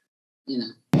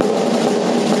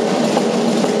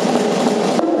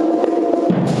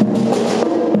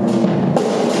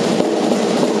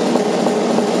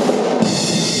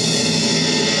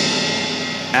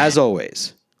 As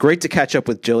always, great to catch up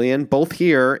with Jillian, both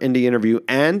here in the interview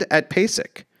and at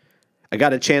PASIC. I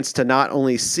got a chance to not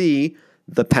only see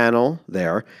the panel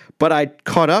there, but I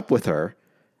caught up with her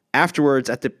afterwards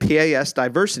at the PAS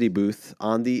diversity booth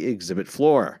on the exhibit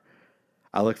floor.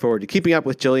 I look forward to keeping up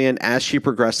with Jillian as she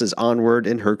progresses onward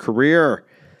in her career.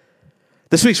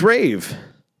 This week's rave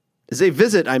is a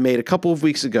visit I made a couple of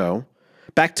weeks ago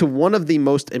back to one of the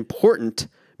most important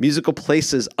musical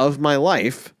places of my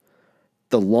life,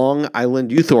 the Long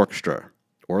Island Youth Orchestra,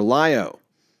 or LIO.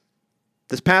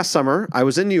 This past summer, I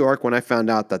was in New York when I found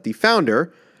out that the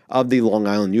founder of the Long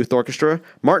Island Youth Orchestra,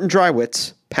 Martin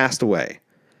Dreiwitz, passed away,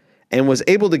 and was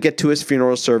able to get to his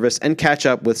funeral service and catch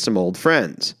up with some old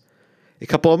friends. A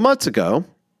couple of months ago,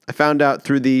 I found out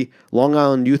through the Long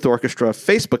Island Youth Orchestra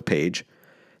Facebook page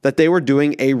that they were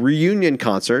doing a reunion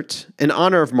concert in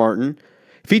honor of Martin,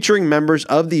 featuring members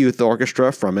of the youth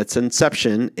orchestra from its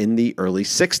inception in the early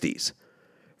 60s.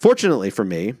 Fortunately for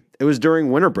me, it was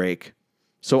during winter break,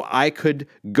 so I could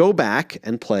go back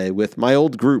and play with my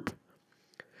old group.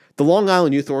 The Long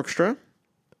Island Youth Orchestra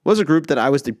was a group that I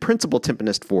was the principal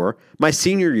timpanist for my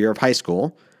senior year of high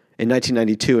school in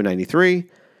 1992 and 93,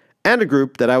 and a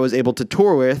group that I was able to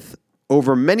tour with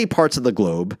over many parts of the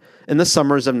globe in the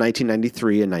summers of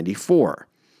 1993 and 94.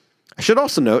 I should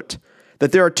also note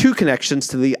that there are two connections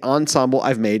to the ensemble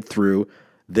I've made through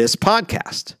this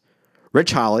podcast.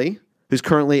 Rich Holly, who's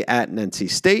currently at NC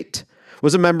State,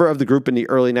 was a member of the group in the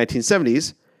early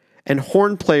 1970s, and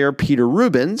horn player Peter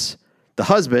Rubens, the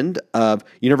husband of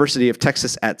University of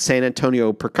Texas at San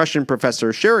Antonio percussion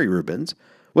professor Sherry Rubens,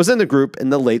 was in the group in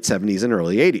the late 70s and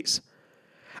early 80s.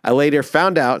 I later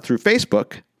found out through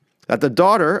Facebook that the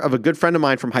daughter of a good friend of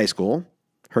mine from high school,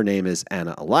 her name is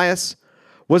Anna Elias,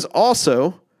 was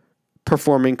also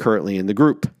performing currently in the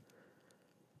group.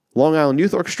 Long Island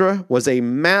Youth Orchestra was a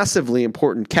massively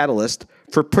important catalyst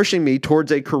for pushing me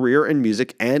towards a career in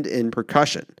music and in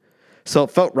percussion, so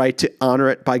it felt right to honor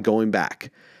it by going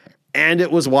back. And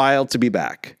it was wild to be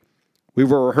back. We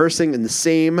were rehearsing in the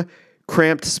same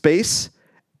cramped space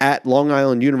at Long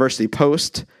Island University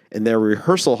Post in their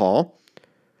rehearsal hall,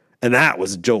 and that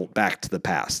was a jolt back to the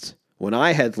past, when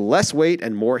I had less weight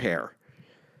and more hair.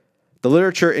 The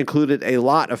literature included a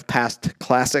lot of past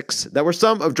classics that were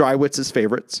some of Drywitz's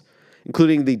favorites,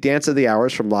 including The Dance of the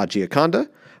Hours from La Gioconda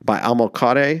by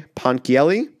Amilcare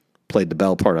Ponchielli, played the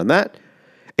bell part on that,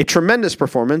 a tremendous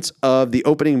performance of the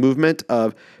opening movement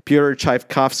of Pyotr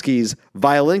Tchaikovsky's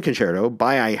Violin Concerto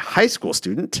by a high school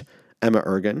student, Emma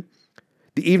Ergen,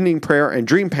 the Evening Prayer and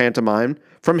Dream Pantomime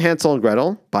from Hansel and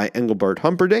Gretel by Engelbert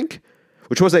Humperdinck,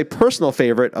 which was a personal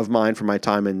favorite of mine from my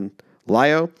time in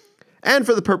LIO, and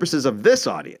for the purposes of this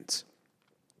audience,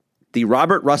 the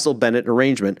Robert Russell Bennett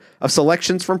arrangement of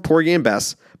selections from Porgy and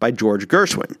Bess by George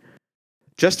Gershwin.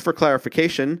 Just for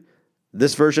clarification,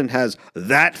 this version has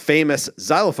that famous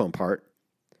xylophone part,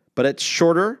 but it's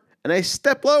shorter and a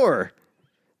step lower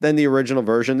than the original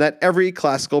version that every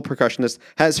classical percussionist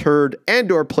has heard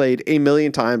and or played a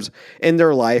million times in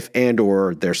their life and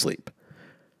or their sleep.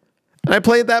 And I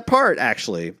played that part,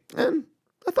 actually, and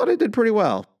I thought I did pretty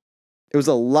well. It was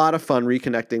a lot of fun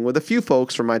reconnecting with a few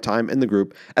folks from my time in the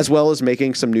group, as well as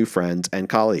making some new friends and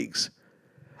colleagues.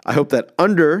 I hope that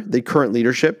under the current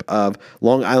leadership of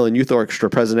Long Island Youth Orchestra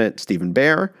President Stephen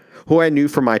Baer, who I knew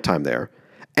from my time there,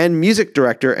 and music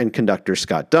director and conductor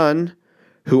Scott Dunn,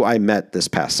 who I met this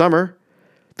past summer,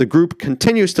 the group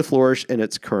continues to flourish in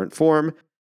its current form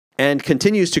and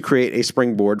continues to create a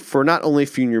springboard for not only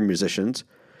future musicians,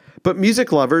 but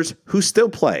music lovers who still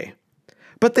play.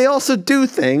 But they also do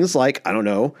things like,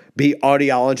 be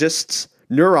audiologists,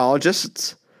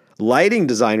 neurologists, lighting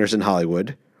designers in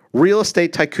Hollywood, real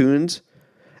estate tycoons,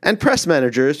 and press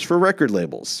managers for record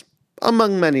labels,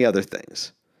 among many other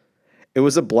things. It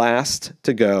was a blast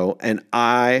to go, and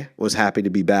I was happy to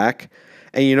be back.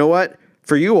 And you know what?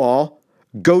 For you all,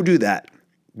 go do that.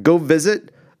 Go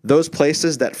visit those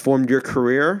places that formed your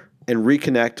career and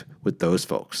reconnect with those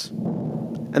folks.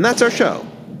 And that's our show.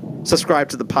 Subscribe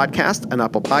to the podcast on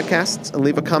Apple Podcasts and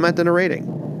leave a comment and a rating.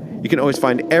 You can always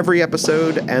find every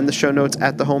episode and the show notes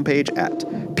at the homepage at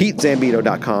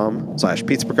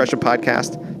petezambito.com/Pete's Percussion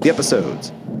Podcast, the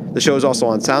episodes. The show is also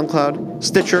on SoundCloud,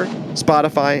 Stitcher,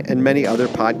 Spotify, and many other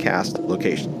podcast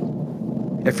locations.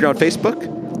 If you're on Facebook,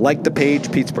 like the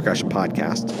page Pete's Percussion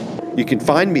Podcast. You can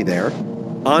find me there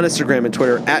on Instagram and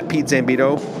Twitter at Pete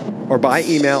Zambito or by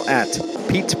email at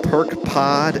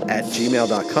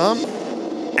peteperkpod@gmail.com.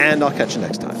 And I'll catch you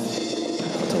next time.